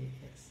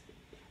as,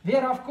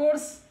 where of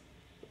course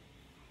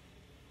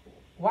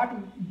what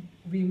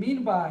we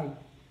mean by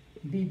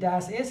b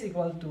dash s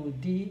equal to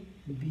d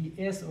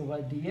bs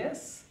over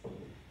ds,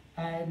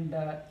 and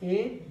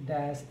a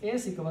dash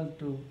s equal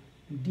to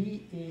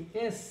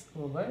das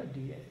over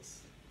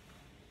ds.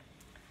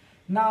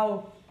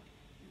 Now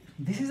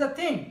this is the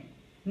thing.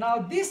 Now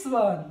this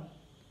one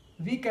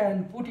we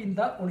can put in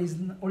the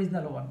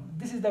original one.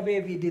 This is the way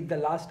we did the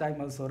last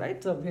time also,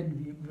 right? So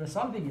when we were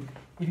solving it,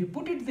 if you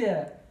put it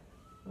there,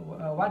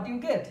 what do you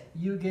get?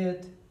 You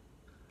get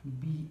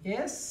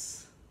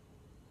bs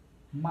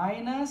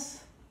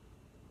minus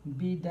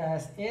b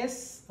dash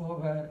s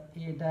over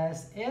a dash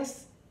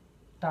s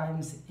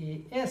times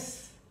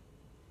as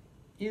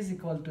is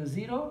equal to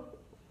 0,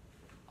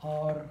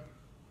 or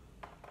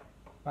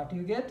what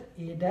you get?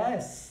 A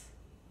dash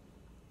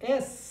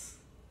s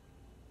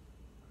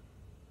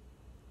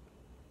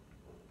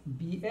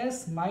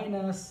bs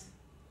minus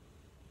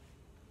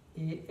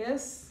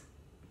as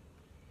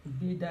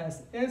b dash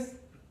s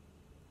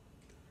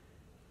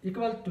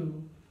equal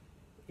to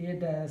a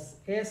dash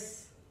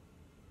s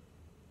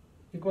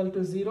equal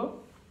to 0.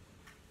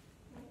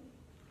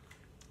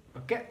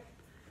 Okay.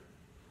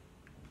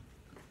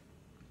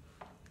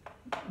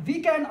 We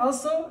can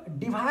also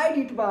divide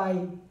it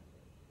by,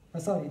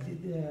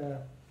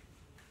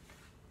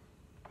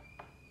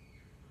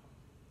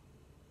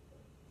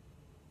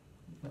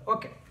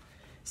 okay.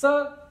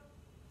 So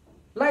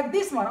like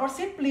this one, or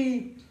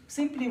simply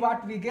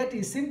what we get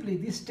is simply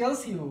this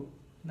tells you,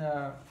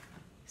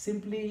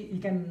 simply you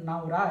can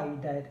now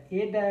write that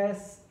a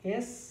dash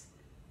s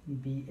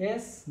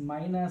bs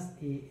minus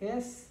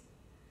as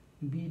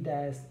b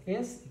dash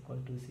s equal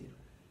to 0.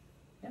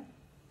 Yeah.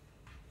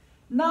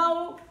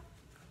 Now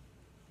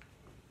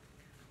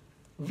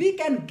we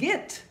can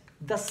get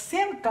the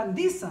same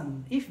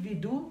condition if we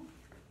do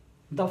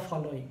the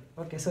following.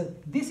 Okay, so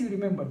this you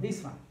remember,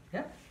 this one.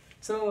 Yeah.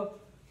 So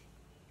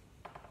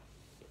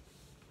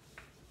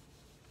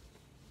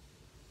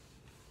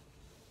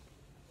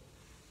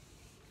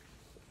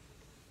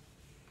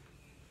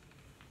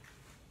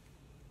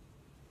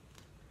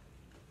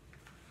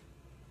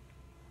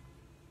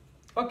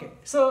okay,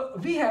 so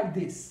we have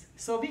this.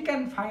 So we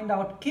can find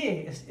out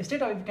k,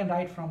 instead of we can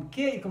write from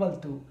k equal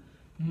to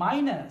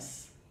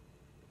minus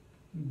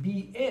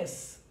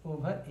bs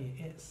over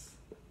as,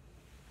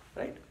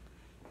 right?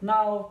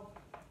 Now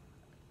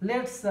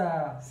let's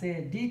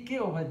say dk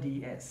over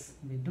ds,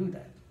 we do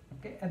that,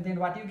 okay? And then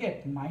what you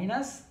get?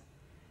 Minus,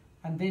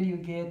 and then you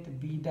get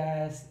b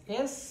dash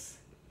s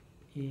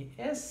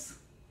as,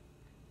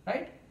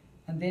 right?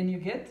 And then you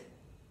get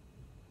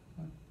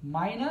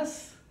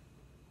minus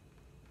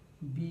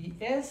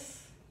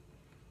bs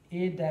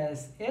a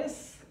dash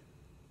s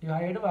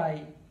divided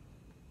by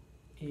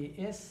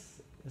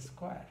as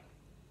square,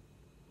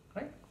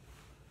 right?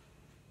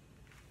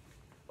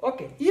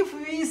 Okay, if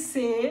we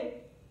say,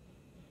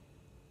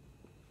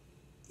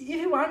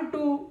 if you want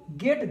to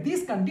get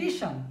this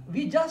condition,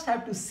 we just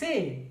have to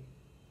say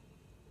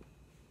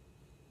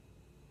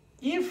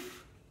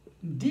if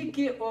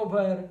dk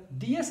over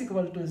ds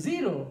equal to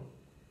 0,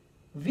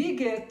 we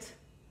get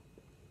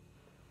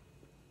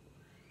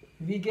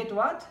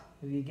what?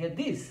 We get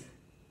this.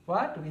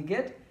 What? We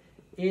get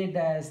a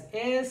dash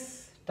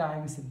s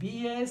times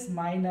bs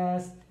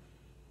minus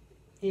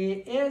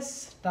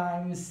as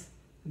times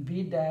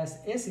b dash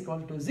s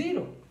equal to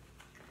 0,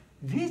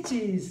 which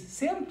is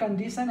same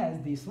condition as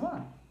this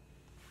one.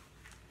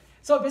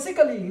 So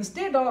basically,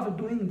 instead of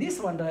doing this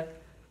one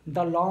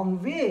the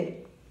long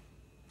way,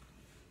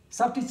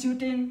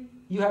 substituting,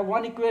 you have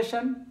one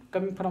equation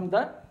coming from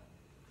the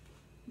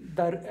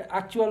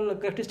actual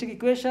characteristic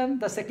equation.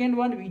 The second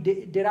one we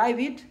derive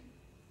it,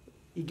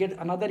 you get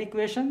another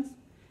equation,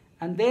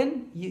 and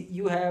then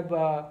you have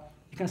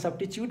you can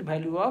substitute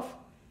value of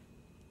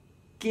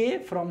k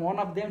from one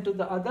of them to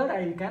the other,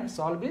 and you can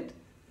solve it.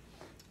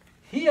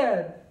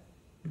 Here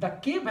the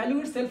k value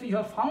itself you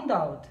have found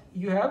out,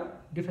 you have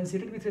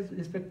differentiated with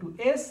respect to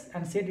s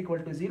and set equal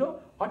to 0,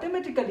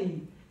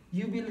 automatically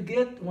you will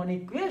get one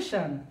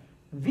equation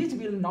which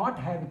will not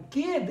have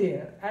k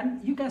there,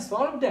 and you can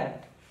solve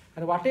that.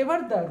 And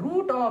whatever the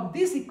root of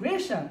this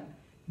equation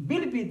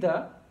will be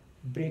the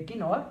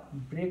break-in or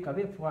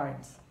breakaway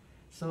points.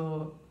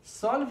 So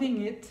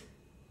solving it,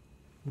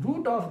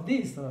 root of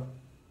this,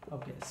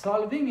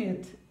 solving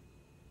it,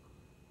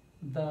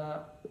 the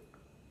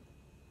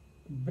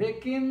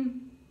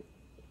break-in,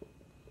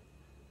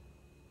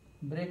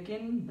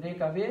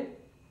 breakaway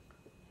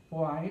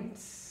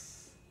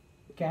points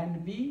can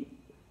be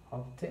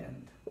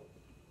obtained.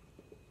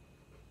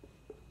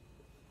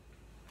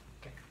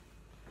 Okay.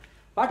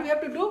 What we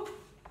have to do?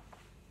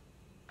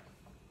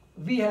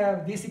 We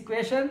have this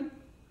equation.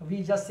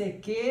 We just say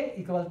k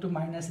equal to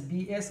minus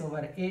bs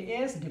over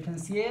as,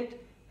 differentiate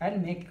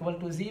and make equal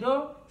to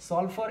 0.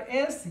 Solve for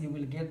s, you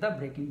will get the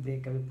break-in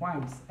breakaway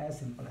points. As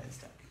simple as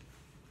that.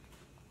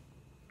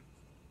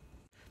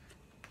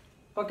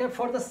 Okay,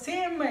 for the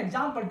same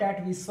example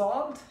that we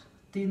solved,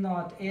 T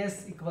naught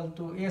s equal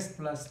to s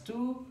plus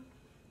 2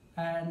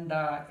 and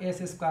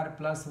s square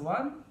plus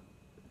 1,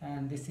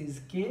 and this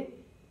is k.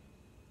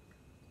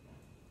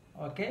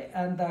 Okay,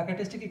 and the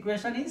characteristic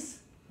equation is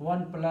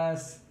 1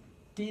 plus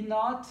T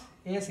naught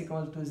s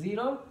equal to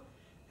 0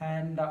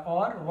 and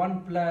or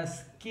 1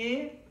 plus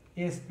k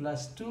s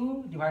plus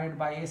 2 divided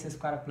by s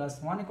square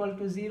plus 1 equal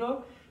to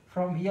 0.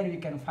 From here we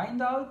can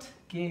find out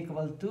k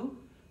equal to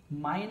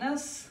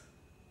minus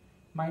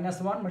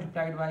 1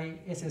 multiplied by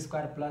s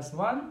square plus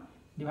 1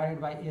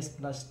 divided by s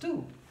plus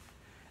 2.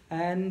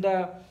 And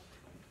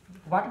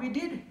what we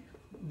did,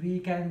 we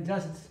can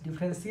just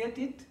differentiate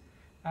it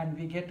and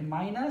we get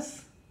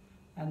minus,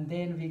 and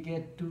then we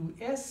get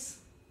 2s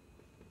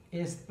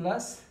s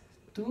plus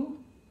 2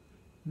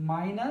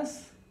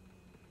 minus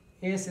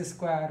s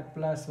square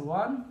plus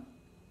 1,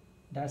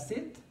 that's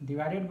it,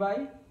 divided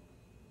by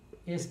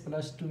s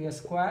plus 2s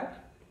square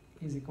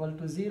is equal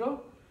to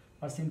 0,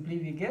 or simply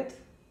we get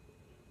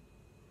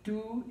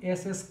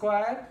 2s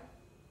square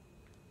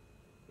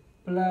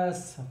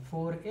plus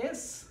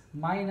 4s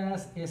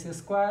minus s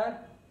square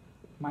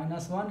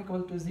minus 1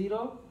 equal to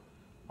 0,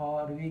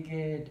 or we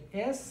get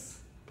s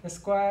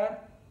square.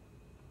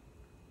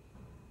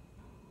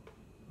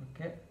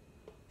 Okay,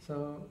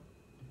 so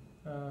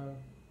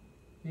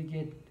we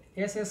get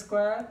s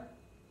square,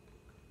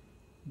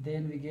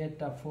 then we get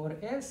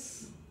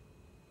 4s,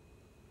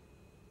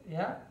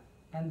 yeah,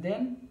 and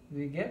then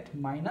we get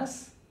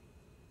minus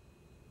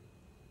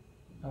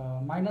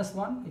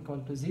 1 equal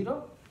to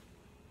 0.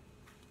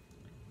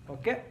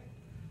 Okay,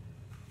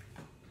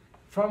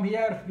 from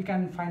here we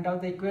can find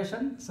out the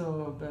equation.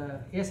 So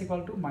s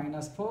equal to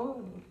minus 4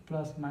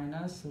 plus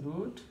minus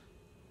root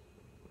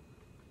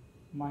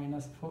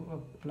minus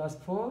 4 plus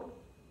 4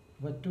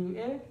 over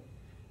 2a,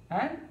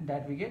 and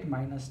that we get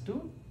minus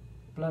 2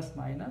 plus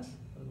minus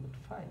root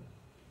 5.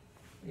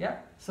 Yeah,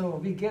 so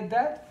we get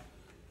that.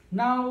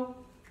 Now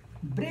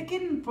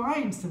break-in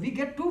points, we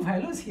get two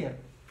values here,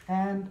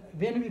 and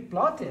when we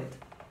plotted,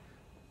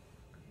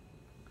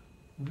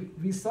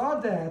 we saw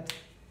that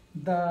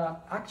the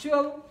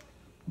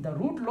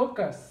root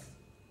locus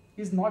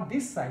is not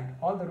this side.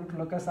 All the root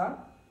locus are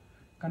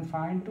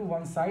confined to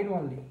one side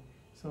only.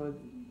 So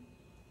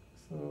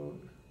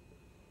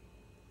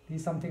this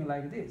is something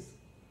like this,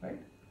 right?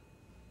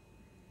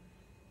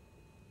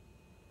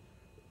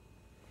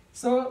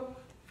 So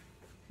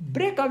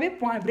breakaway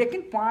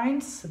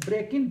points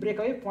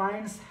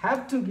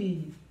have to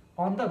be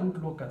on the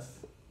root locus.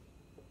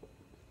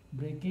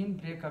 Break-in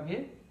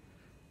breakaway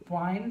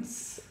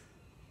points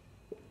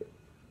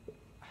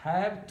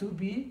have to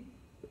be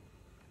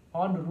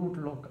on root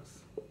locus.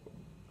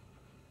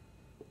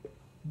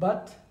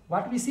 But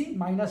what we see,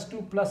 minus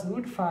 2 plus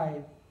root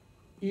 5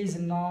 is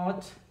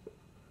not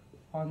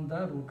on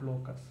the root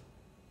locus.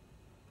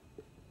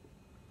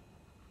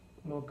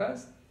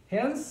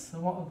 Hence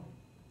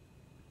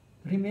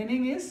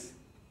remaining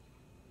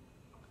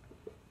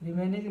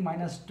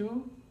minus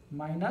 2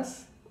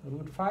 minus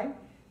root 5.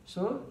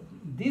 So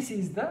this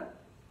is the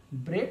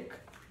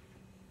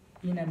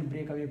break-in and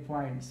breakaway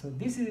point. So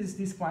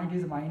this point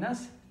is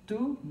minus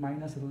 2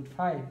 minus root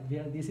 5,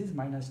 where this is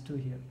minus 2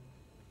 here.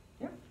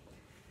 Yeah.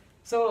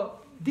 So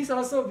this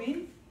also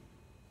we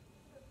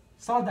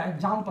saw the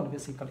example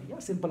basically, yeah,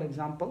 simple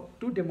example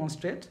to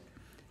demonstrate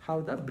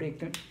how the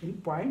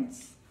break-in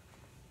points,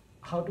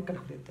 how to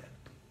calculate that.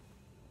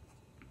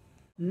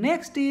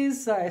 Next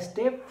is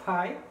step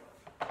 5,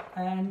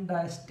 and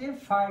step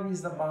 5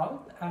 is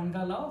about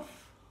angle of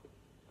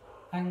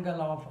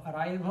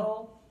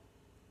arrival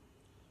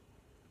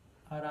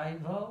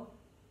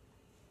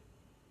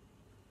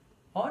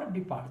or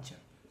departure.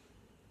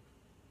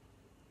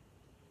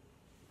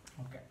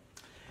 Okay,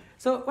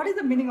 so what is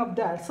the meaning of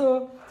that?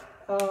 So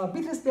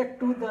with respect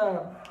to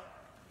the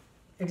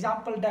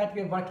example that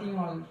we are working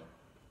on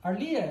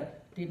earlier,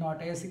 T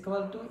naught s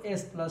equal to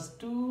s plus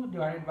 2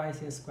 divided by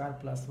s square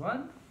plus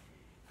 1,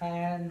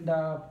 and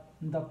the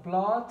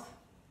plot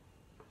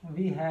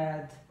we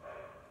had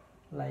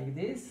like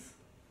this.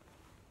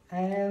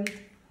 and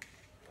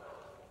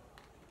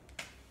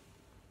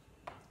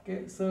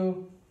okay,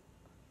 so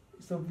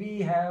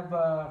we have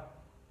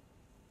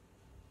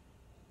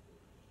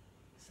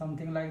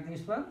something like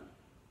this one,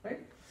 right?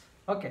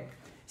 Okay,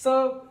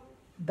 so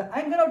the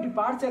angle of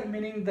departure,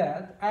 meaning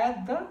that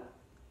at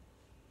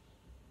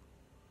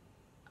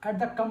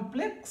the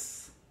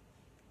complex,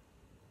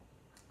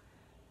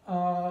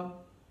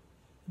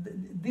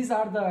 these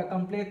are the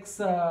complex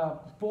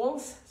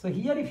poles. So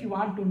here, if you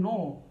want to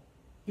know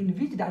in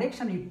which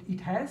direction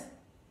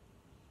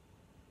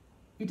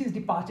it is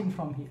departing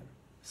from here.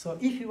 So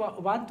if you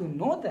want to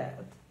know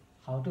that,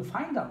 how to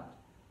find out?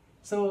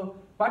 So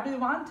what do we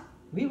want?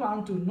 We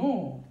want to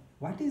know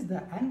what is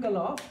the angle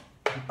of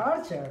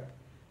departure,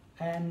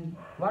 and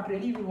what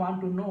really we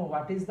want to know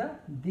what is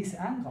this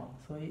angle.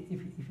 So if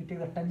you take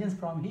the tangents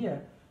from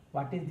here,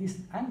 what is this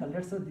angle?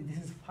 Let's say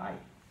this is phi.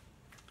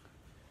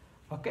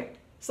 Okay,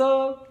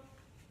 so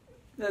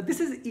this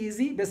is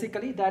easy.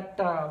 Basically, that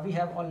we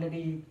have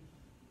already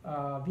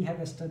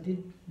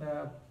studied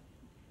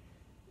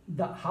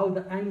how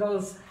the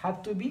angles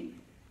have to be.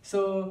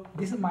 So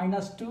this is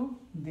 -2,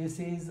 this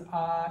is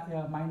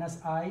minus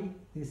I,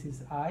 this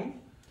is I.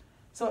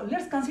 So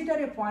let's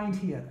consider a point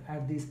here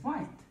at this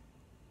point.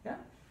 Yeah.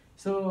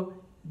 So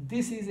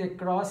this is a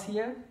cross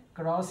here,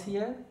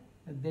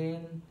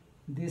 then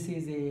this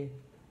is a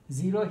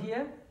 0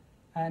 here,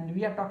 and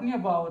we are talking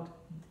about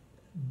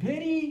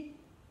very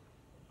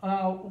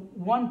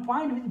one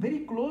point which is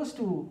very close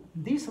to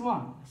this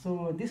one.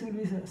 So this will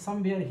be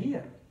somewhere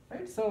here,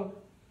 right? So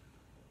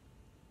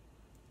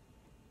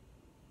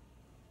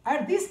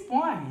at this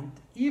point,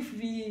 if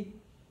we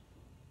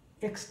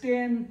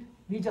extend,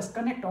 we just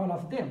connect all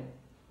of them.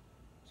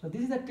 So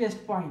this is the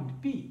test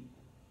point P.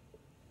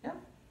 Yeah,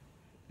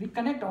 we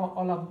connect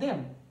all of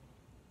them.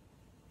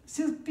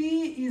 Since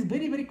P is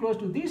very, very close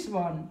to this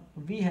one,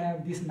 we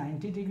have this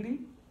 90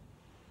 degree.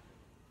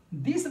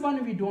 This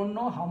one we don't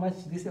know how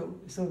much this,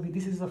 so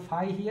this is a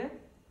phi here.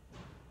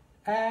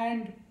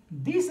 And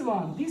this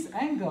one, this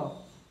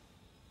angle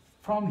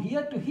from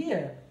here to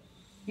here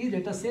is,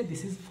 let us say,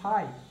 this is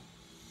phi.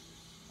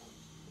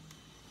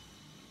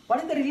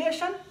 What is the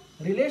relation?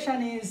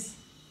 Relation is,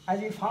 as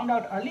we found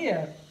out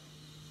earlier,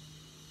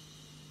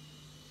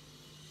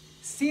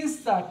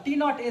 since the T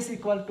naught S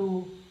equal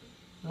to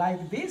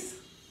like this,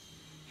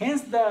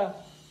 hence the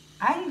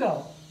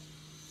angle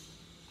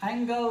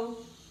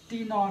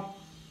T naught,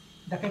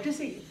 the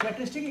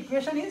characteristic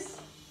equation is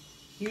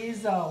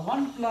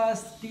 1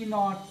 plus T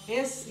naught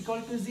S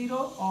equal to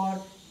 0,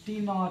 or T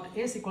naught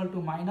S equal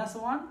to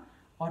 -1,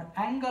 or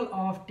angle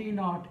of T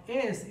naught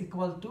S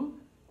equal to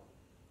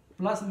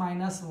plus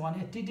minus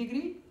 180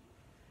 degree,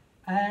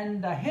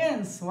 and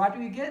hence what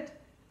we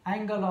get?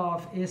 Angle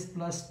of S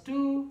plus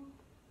 2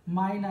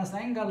 minus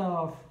angle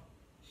of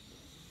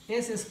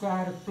S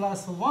square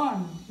plus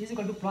 1 is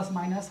equal to plus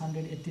minus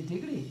 180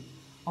 degree,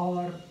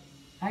 or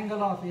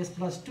angle of S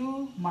plus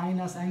 2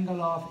 minus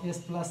angle of S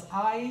plus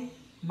I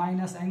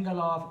minus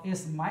angle of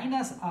S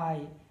minus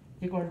I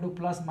equal to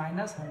plus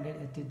minus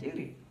 180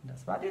 degree.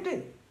 That's what it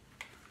is.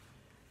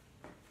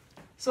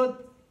 So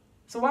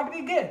what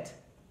we get?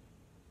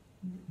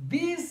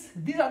 These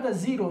are the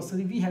zeros. So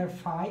we have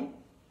phi,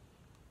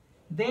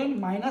 then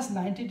minus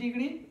 90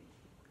 degree.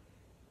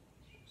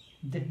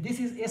 This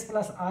is S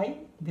plus I.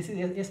 This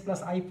is S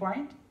plus I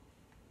point.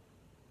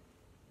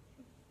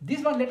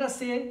 This one, let us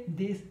say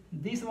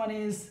this one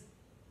is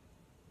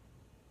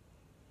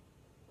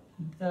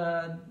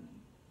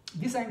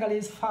this angle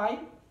is phi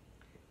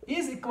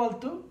is equal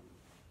to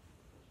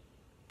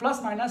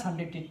plus minus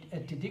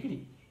 180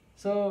 degree.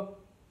 So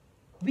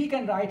we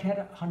can write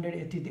here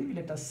 180 degree,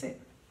 let us say.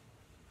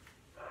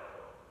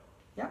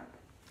 Yeah.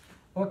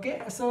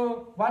 Okay.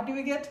 So what do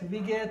we get? We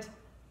get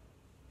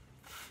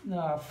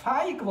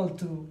phi equal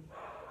to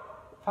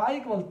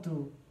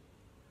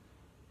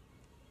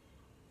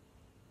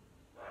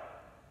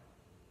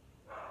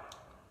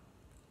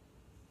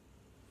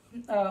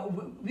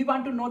we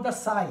want to know the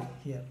psi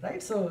here,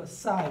 right? So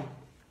psi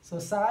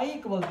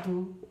equal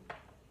to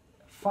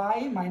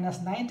phi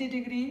minus 90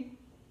 degree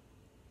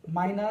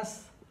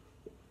minus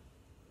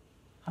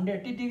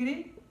 180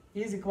 degree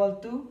is equal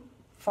to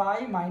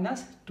phi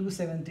minus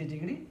 270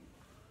 degree.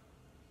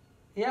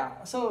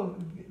 Yeah, so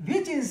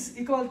which is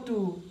equivalent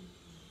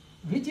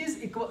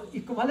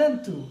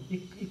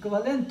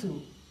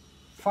to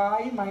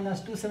phi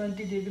minus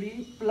 270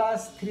 degree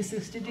plus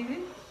 360 degree.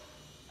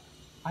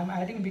 I'm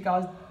adding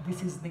because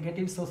this is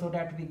negative, so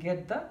that we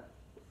get the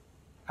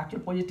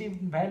actual positive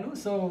value.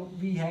 So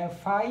we have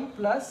phi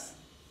plus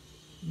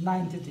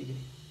 90 degree.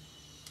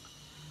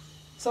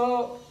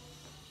 So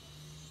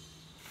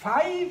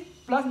phi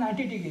plus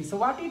 90 degree. So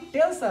what it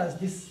tells us,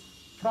 this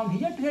from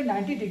here to here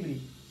 90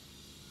 degree,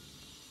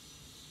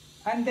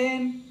 and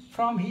then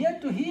from here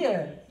to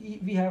here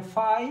we have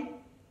phi.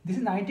 This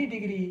is 90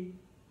 degree.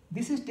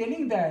 This is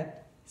telling that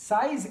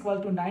psi is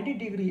equal to 90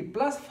 degree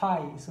plus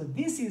phi. So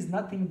this is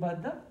nothing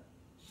but the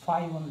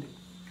phi only.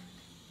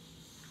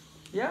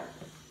 Yeah.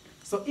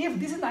 So if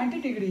this is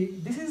 90 degree,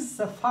 this is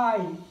a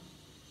phi,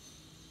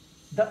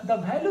 the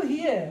value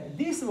here,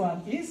 this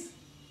one is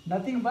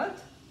nothing but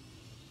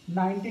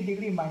 90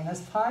 degree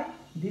minus phi,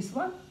 this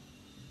one,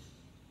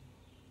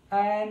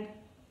 and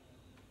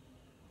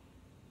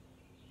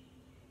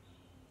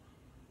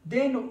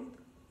then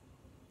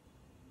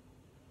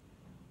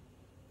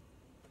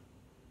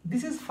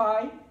this is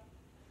phi,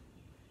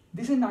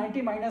 this is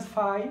 90 minus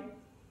phi,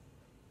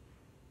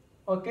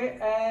 okay,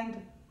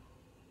 and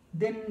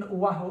then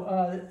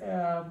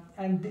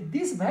and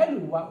this value,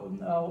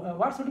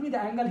 what should be the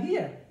angle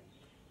here?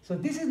 So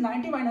this is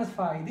 90 minus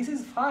phi, this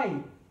is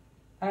phi,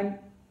 and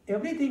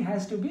everything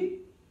has to be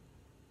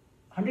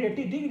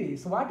 180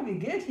 degrees. So what we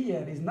get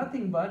here is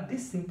nothing but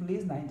this simply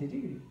is 90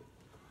 degrees.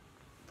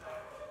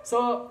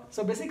 So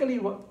basically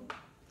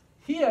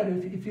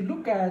here, if you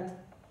look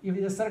at, if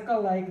it's a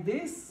circle like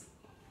this,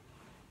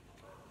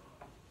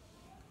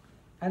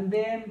 and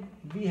then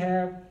we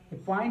have a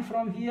point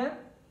from here,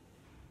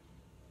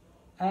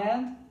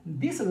 and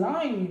this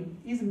line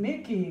is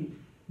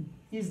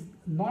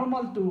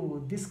normal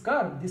to this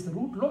curve, this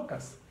root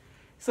locus.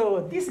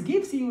 So this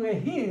gives you a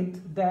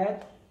hint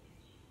that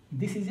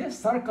this is a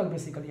circle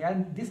basically,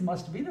 and this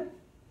must be the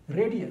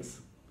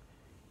radius.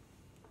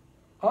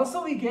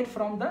 Also we get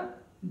from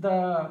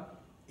the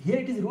here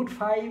it is root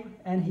 5,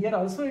 and here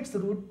also it's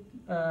root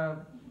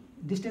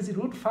distance is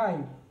root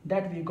 5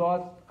 that we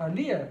got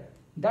earlier.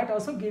 That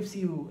also gives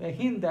you a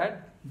hint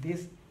that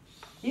this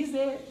is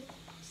a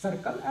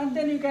circle, and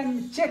then you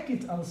can check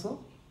it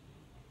also.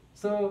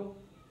 So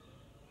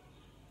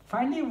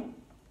finally,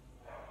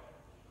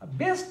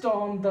 based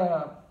on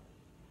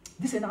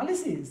this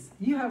analysis,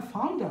 you have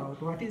found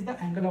out what is the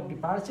angle of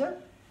departure.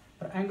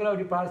 The angle of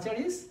departure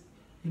is,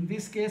 in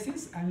this case,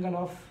 is angle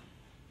of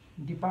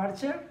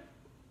departure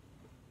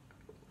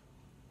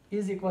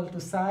is equal to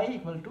psi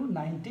equal to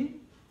 90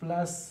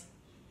 plus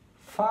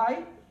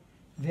phi,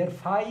 where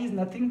phi is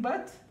nothing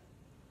but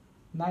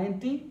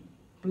 90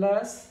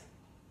 plus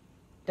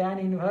tan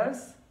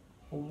inverse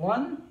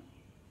 1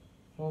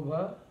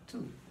 over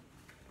 2.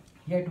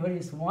 Here where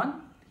is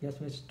 1, here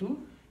is 2.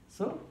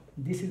 So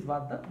this is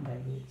what the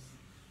value is.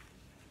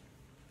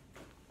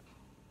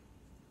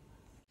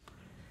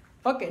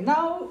 Okay,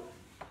 now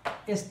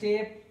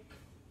step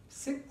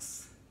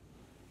 6.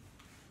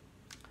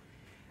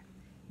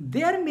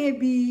 There may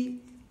be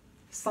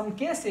some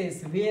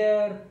cases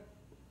where,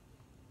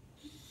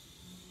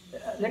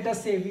 let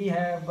us say we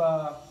have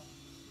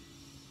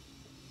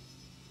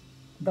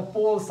the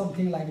pole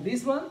something like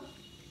this one,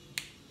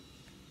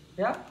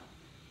 yeah,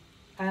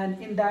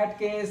 and in that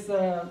case,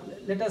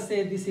 let us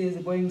say this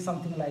is going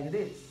something like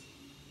this.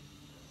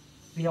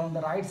 We are on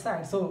the right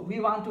side, so we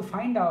want to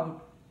find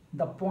out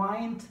the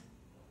point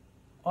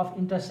of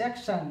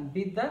intersection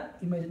with the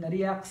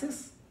imaginary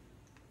axis.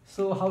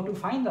 So how to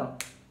find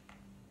out?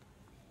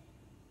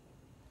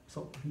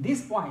 So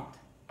this point,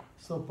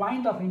 so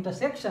point of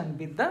intersection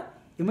with the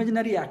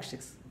imaginary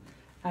axis,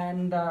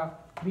 and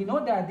we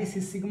know that this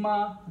is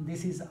sigma,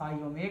 this is I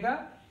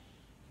omega,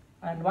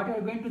 and what we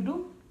are going to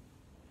do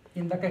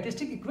in the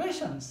characteristic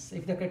equations,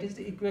 if the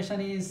characteristic equation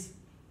is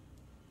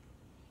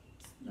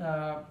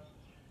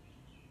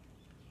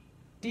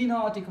T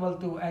naught equal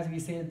to, as we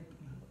said,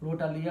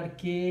 wrote earlier,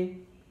 K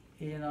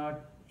A naught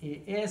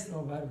AS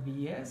over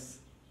BS.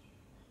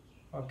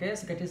 Okay,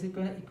 so characteristic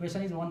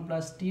equation is 1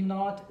 plus T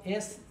naught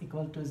S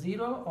equal to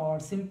 0, or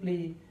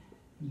simply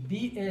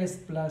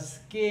BS plus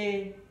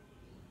K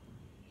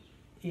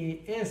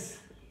AS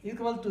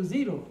equal to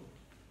 0.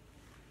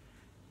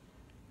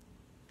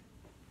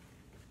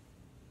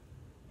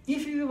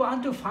 If you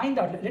want to find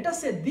out, let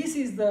us say this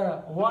is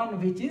the one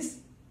which is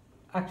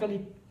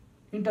actually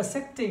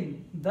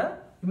intersecting the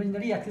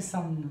imaginary axis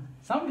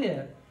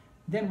somewhere,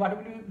 then what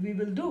we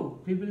will do?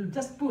 We will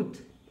just put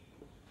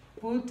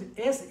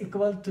S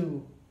equal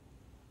to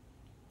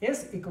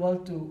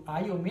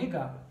I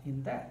omega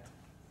in that.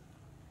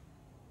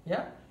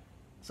 Yeah.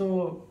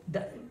 So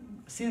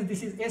since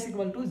this is S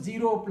equal to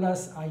 0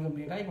 plus I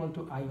omega equal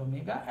to I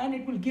omega, and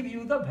it will give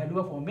you the value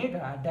of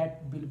omega,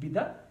 that will be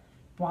the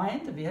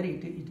point where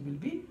it will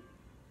be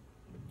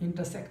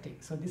intersecting.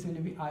 So this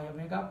will be I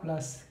omega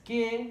plus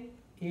K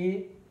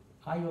A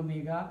I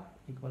omega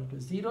equal to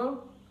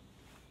 0,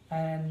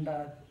 and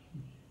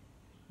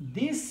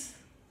this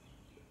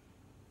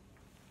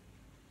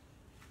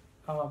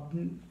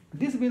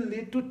will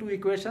lead to two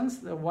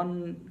equations.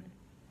 One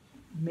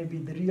may be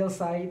the real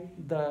side,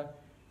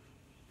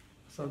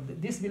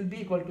 this will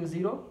be equal to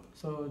 0.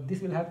 So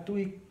this will have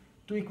two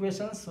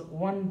equations. So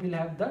one will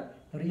have the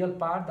real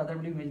part, the other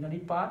will be imaginary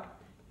part,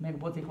 make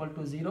both equal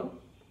to 0,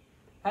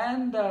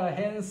 and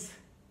hence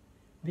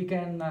we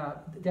can,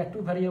 there are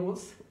two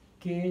variables,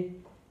 K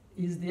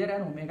is there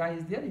and omega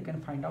is there. You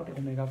can find out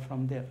omega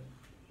from there.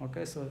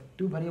 Okay, so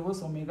two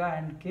variables, omega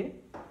and K,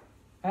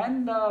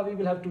 and we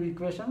will have two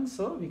equations,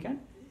 so we can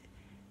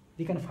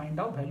find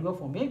out value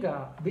of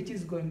omega, which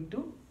is going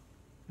to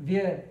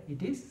where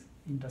it is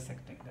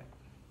intersecting that.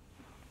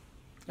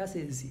 That's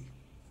easy.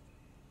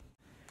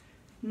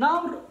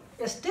 Now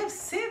step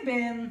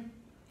 7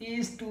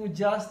 is to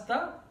just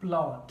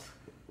plot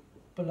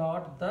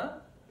the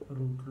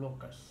root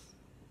locus.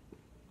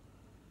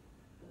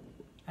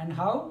 And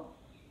how?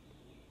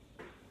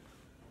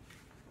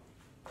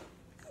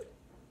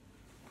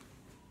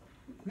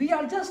 We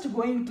are just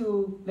going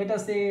to, let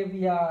us say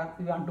we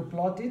want to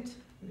plot it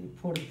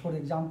for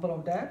example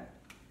of that,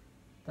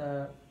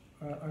 the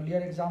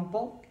earlier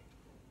example.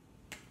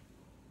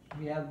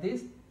 We have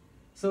this.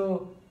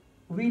 So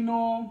we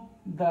know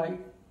the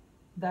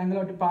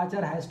angle of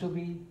departure has to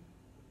be,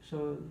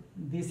 so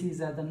this is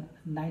at the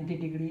 90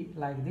 degree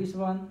like this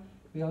one.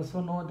 We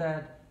also know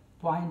that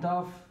point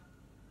of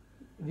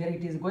where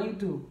it is going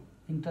to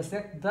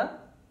intersect the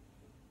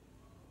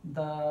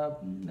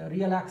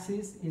real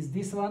axis is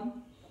this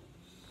one.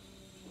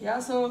 Yeah,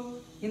 so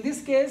in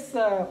this case,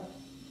 the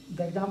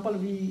example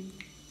we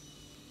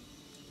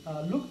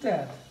looked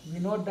at, we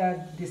know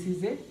that this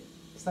is a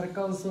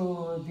circle,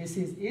 so this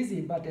is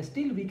easy, but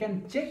still we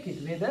can check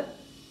it whether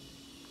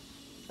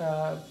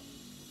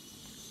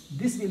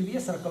this will be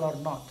a circle or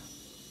not.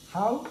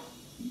 How?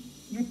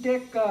 You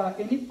take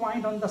any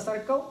point on the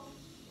circle,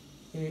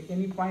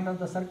 and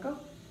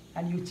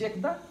you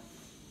check the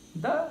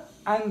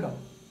angle.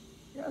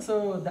 Yeah,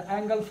 so the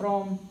angle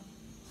from,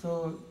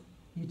 so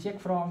you check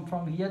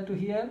from here to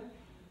here.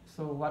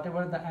 So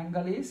whatever the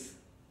angle is,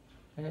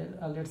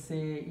 let's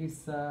say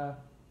it's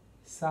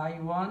psi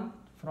 1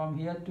 from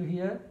here to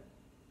here,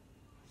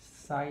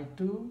 psi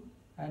 2,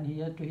 and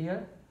here to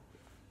here,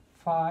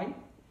 phi.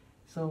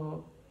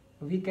 So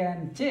we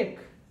can check,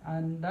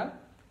 and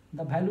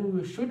the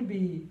value should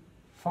be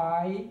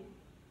phi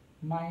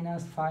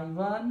minus phi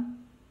 1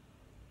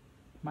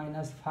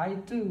 minus phi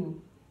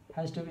 2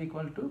 has to be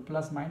equal to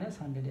plus minus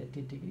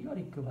 180 degree or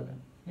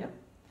equivalent. Yeah.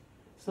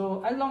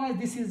 So as long as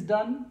this is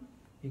done,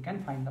 you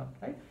can find out,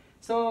 right?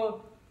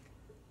 So,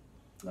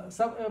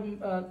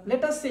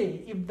 let us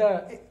say if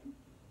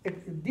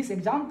this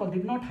example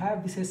did not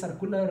have this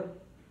circular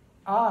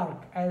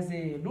arc as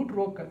a root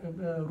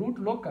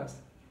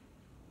locus,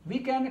 we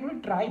can actually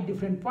try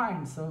different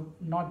points. So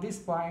not this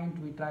point,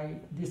 we try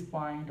this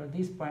point, or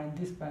this point,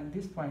 this point,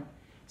 this point.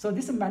 So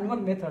this is a manual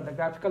method, the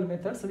graphical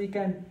method. So we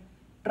can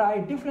try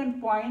different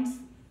points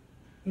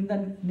in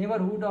the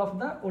neighborhood of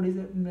the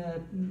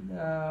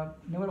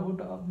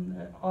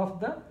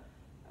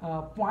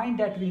point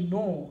that we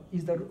know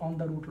is on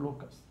the root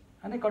locus,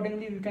 and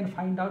accordingly we can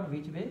find out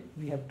which way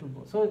we have to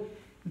go. So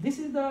this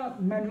is the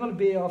manual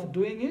way of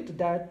doing it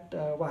that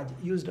was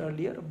used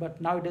earlier,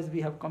 but nowadays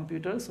we have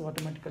computers, so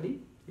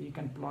automatically you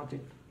can plot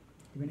it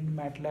even in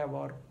MATLAB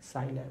or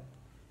Scilab.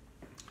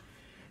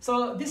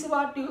 So this is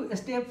what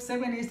step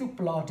 7 is, to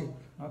plot it.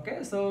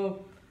 Okay,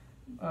 so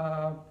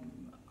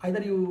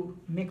either you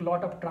make a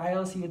lot of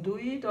trials, you do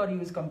it, or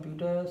use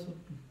computers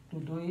to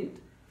do it.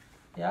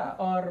 Yeah,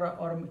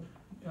 or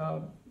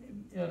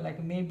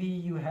like maybe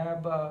you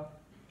have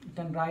you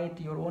can write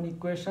your own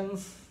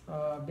equations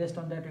based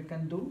on that you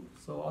can do.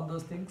 So all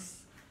those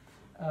things.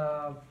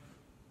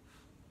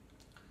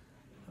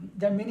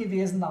 There are many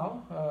ways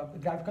now.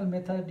 Graphical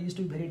method used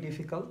to be very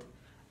difficult.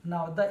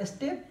 Now the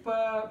step,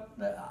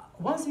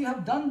 once you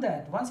have done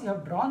that, once you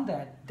have drawn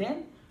that,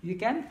 then you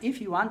can,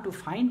 if you want to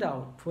find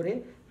out for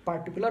a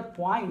particular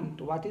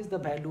point what is the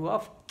value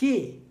of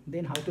k,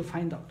 then how to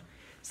find out.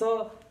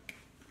 So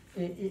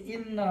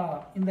in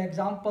the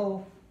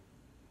example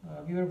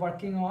we were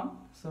working on,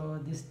 so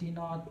this T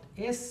naught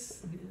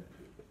S,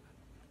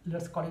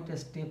 let's call it a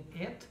step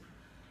 8,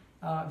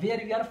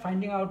 where we are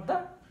finding out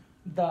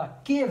the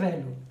k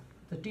value.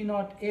 The T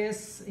naught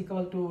S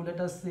equal to,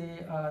 let us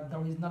say the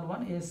original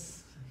one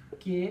is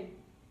k.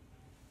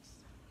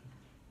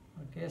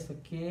 Okay, so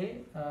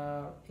k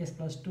S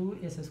plus 2,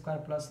 S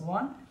square plus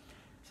 1.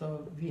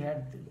 So we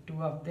had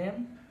two of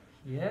them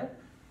here,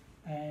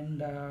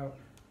 and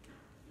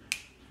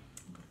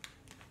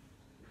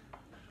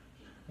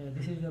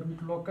this is the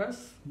root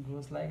locus,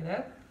 goes like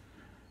that.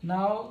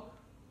 Now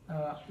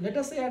let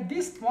us say at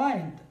this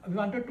point we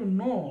wanted to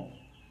know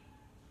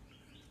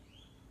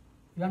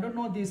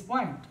this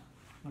point.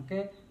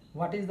 Okay,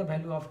 what is the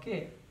value of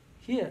k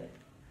here?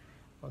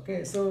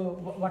 Okay, so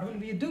what will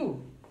we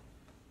do?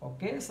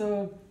 Okay,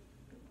 so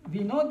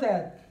we know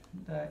that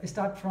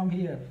start from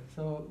here.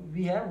 So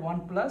we have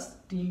 1 plus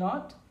T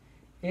naught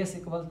S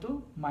equal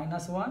to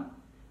minus 1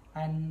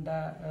 and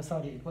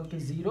equal to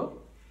 0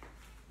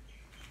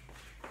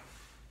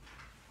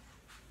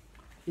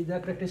 is the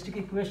characteristic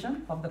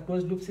equation of the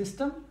closed loop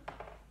system,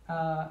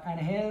 and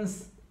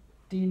hence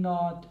T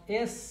naught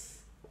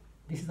S,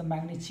 this is the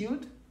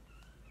magnitude,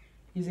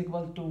 is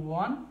equal to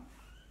 1.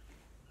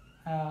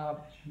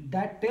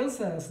 That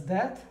tells us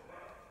that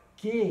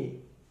k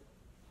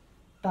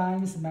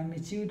times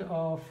magnitude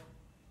of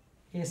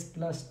S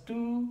plus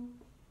 2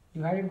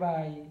 divided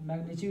by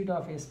magnitude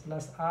of S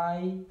plus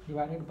I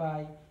divided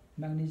by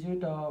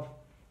magnitude of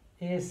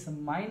S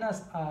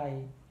minus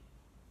I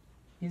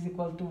is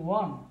equal to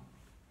 1,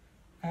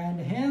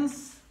 and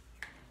hence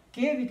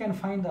k we can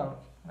find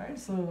out, right?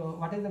 So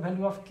what is the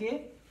value of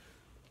k?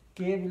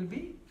 K will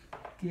be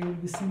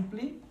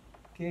simply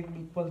k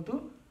will equal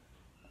to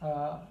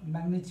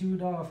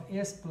magnitude of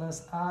S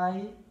plus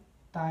I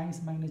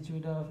times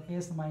magnitude of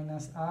S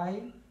minus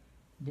I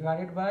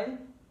divided by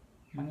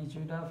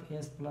magnitude of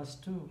s plus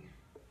 2,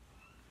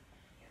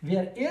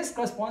 where s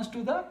corresponds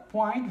to the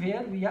point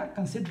where we are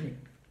considering.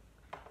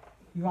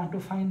 We want to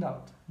find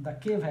out the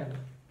k value.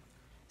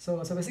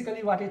 So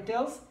basically what it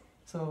tells,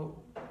 so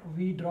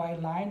we draw a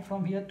line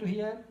from here to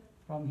here,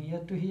 from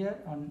here to here,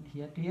 on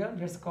here to here.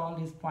 Let's call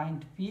this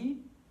point P.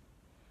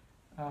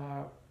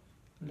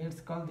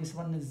 Let's call this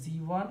one is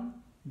Z1,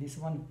 this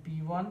one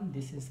P1,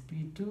 this is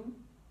P2.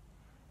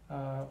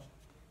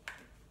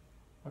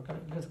 Okay,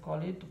 let's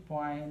call it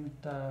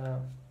point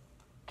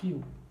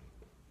Q.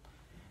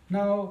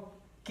 Now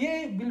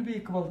K will be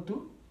equal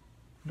to,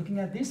 looking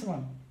at this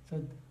one,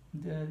 so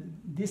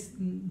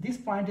this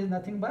point is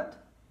nothing but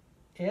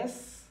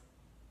S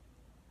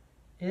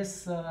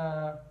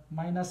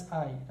minus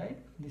I, right?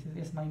 This is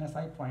S minus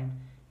I point,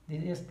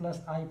 this is S plus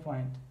I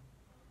point,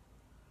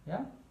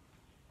 yeah?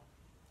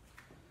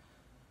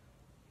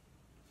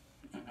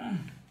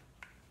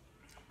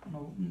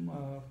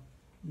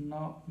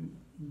 No,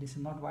 this is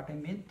not what I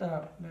meant.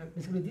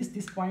 Basically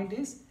this point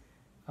is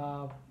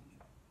I,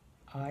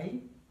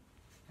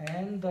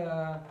 and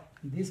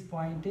this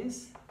point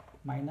is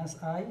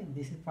minus I,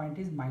 this point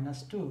is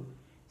minus 2.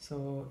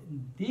 So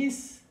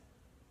this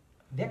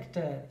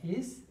vector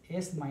is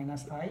S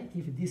minus I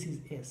if this is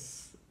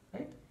S,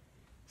 right?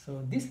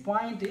 So this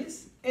point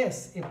is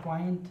S, a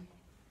point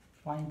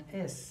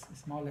S,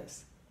 small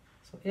s.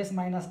 So S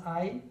minus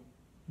I,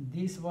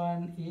 this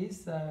one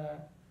is,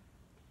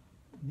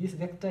 this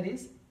vector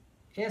is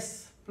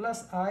S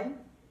plus I,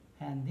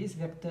 and this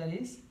vector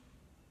is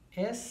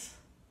S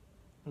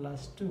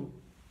plus 2.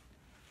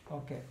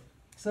 Okay,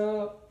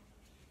 so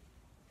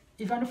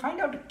if you want to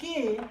find out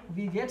k,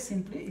 we get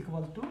simply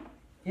equal to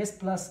S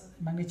plus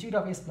magnitude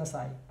of S plus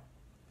I,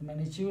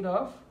 magnitude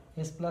of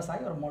S plus I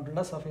or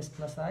modulus of S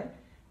plus I,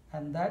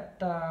 and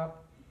that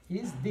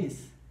is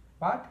this,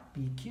 what?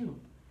 PQ.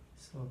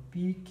 So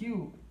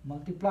PQ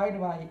multiplied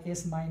by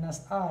S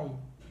minus I,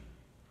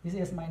 this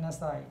is S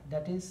minus I,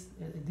 that is,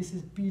 this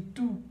is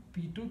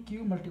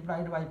P2Q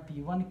multiplied by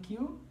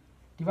P1Q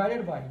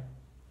divided by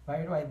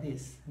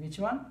this, which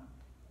one?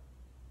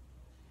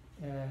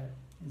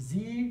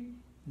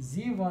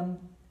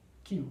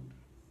 Z1Q.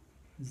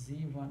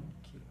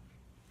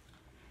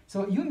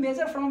 So you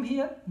measure from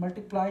here,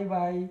 multiply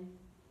by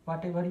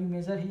whatever you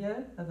measure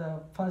here,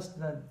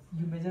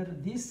 you measure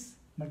this,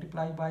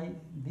 multiply by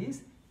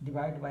this,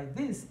 divide by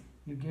this,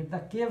 you get the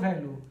k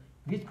value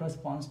which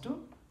corresponds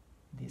to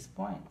this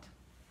point.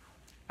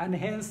 And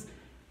hence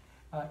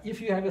if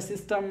you have a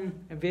system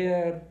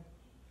where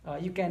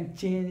you can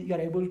change, you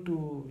are able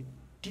to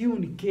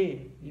tune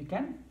k, you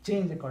can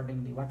change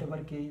accordingly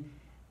whatever k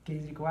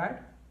is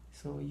required.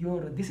 So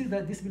this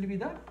will be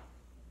the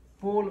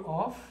pole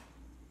of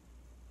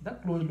the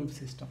closed loop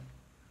system.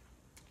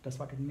 That's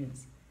what it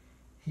means.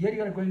 Here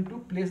you are going to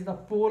place the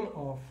pole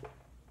of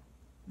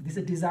this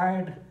is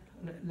desired,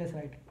 let's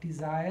write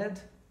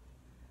desired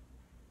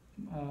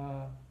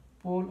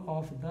pole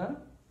of the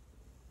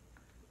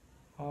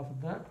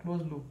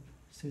closed loop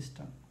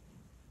system,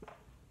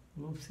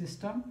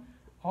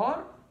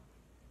 or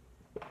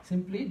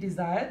simply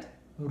desired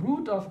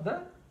root of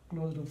the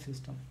closed loop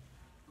system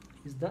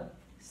is the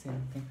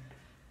same thing.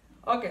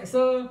 Okay,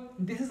 so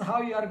this is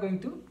how you are going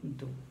to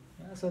do.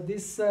 Yeah, so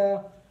this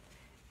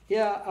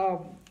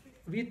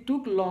we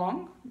took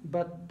long,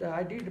 but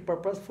I did it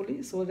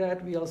purposefully so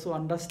that we also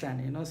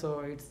understand,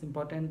 so it's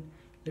important.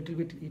 Little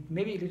bit, it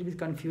may be a little bit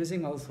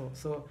confusing also,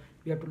 so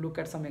we have to look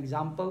at some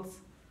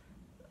examples.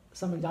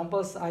 Some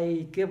examples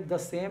I kept the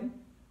same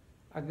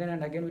again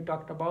and again. We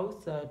talked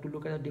about to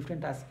look at the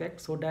different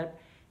aspects, so that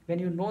when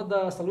you know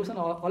the solution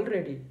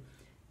already,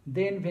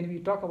 then when we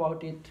talk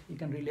about it, you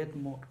can relate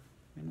more.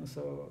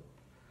 So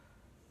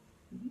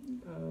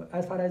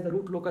as far as the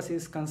root locus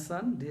is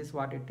concerned, this is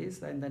what it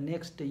is, and the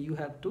next you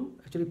have to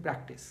actually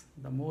practice.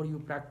 The more you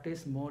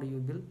practice, more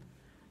you will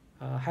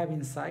have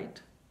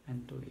insight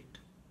into it.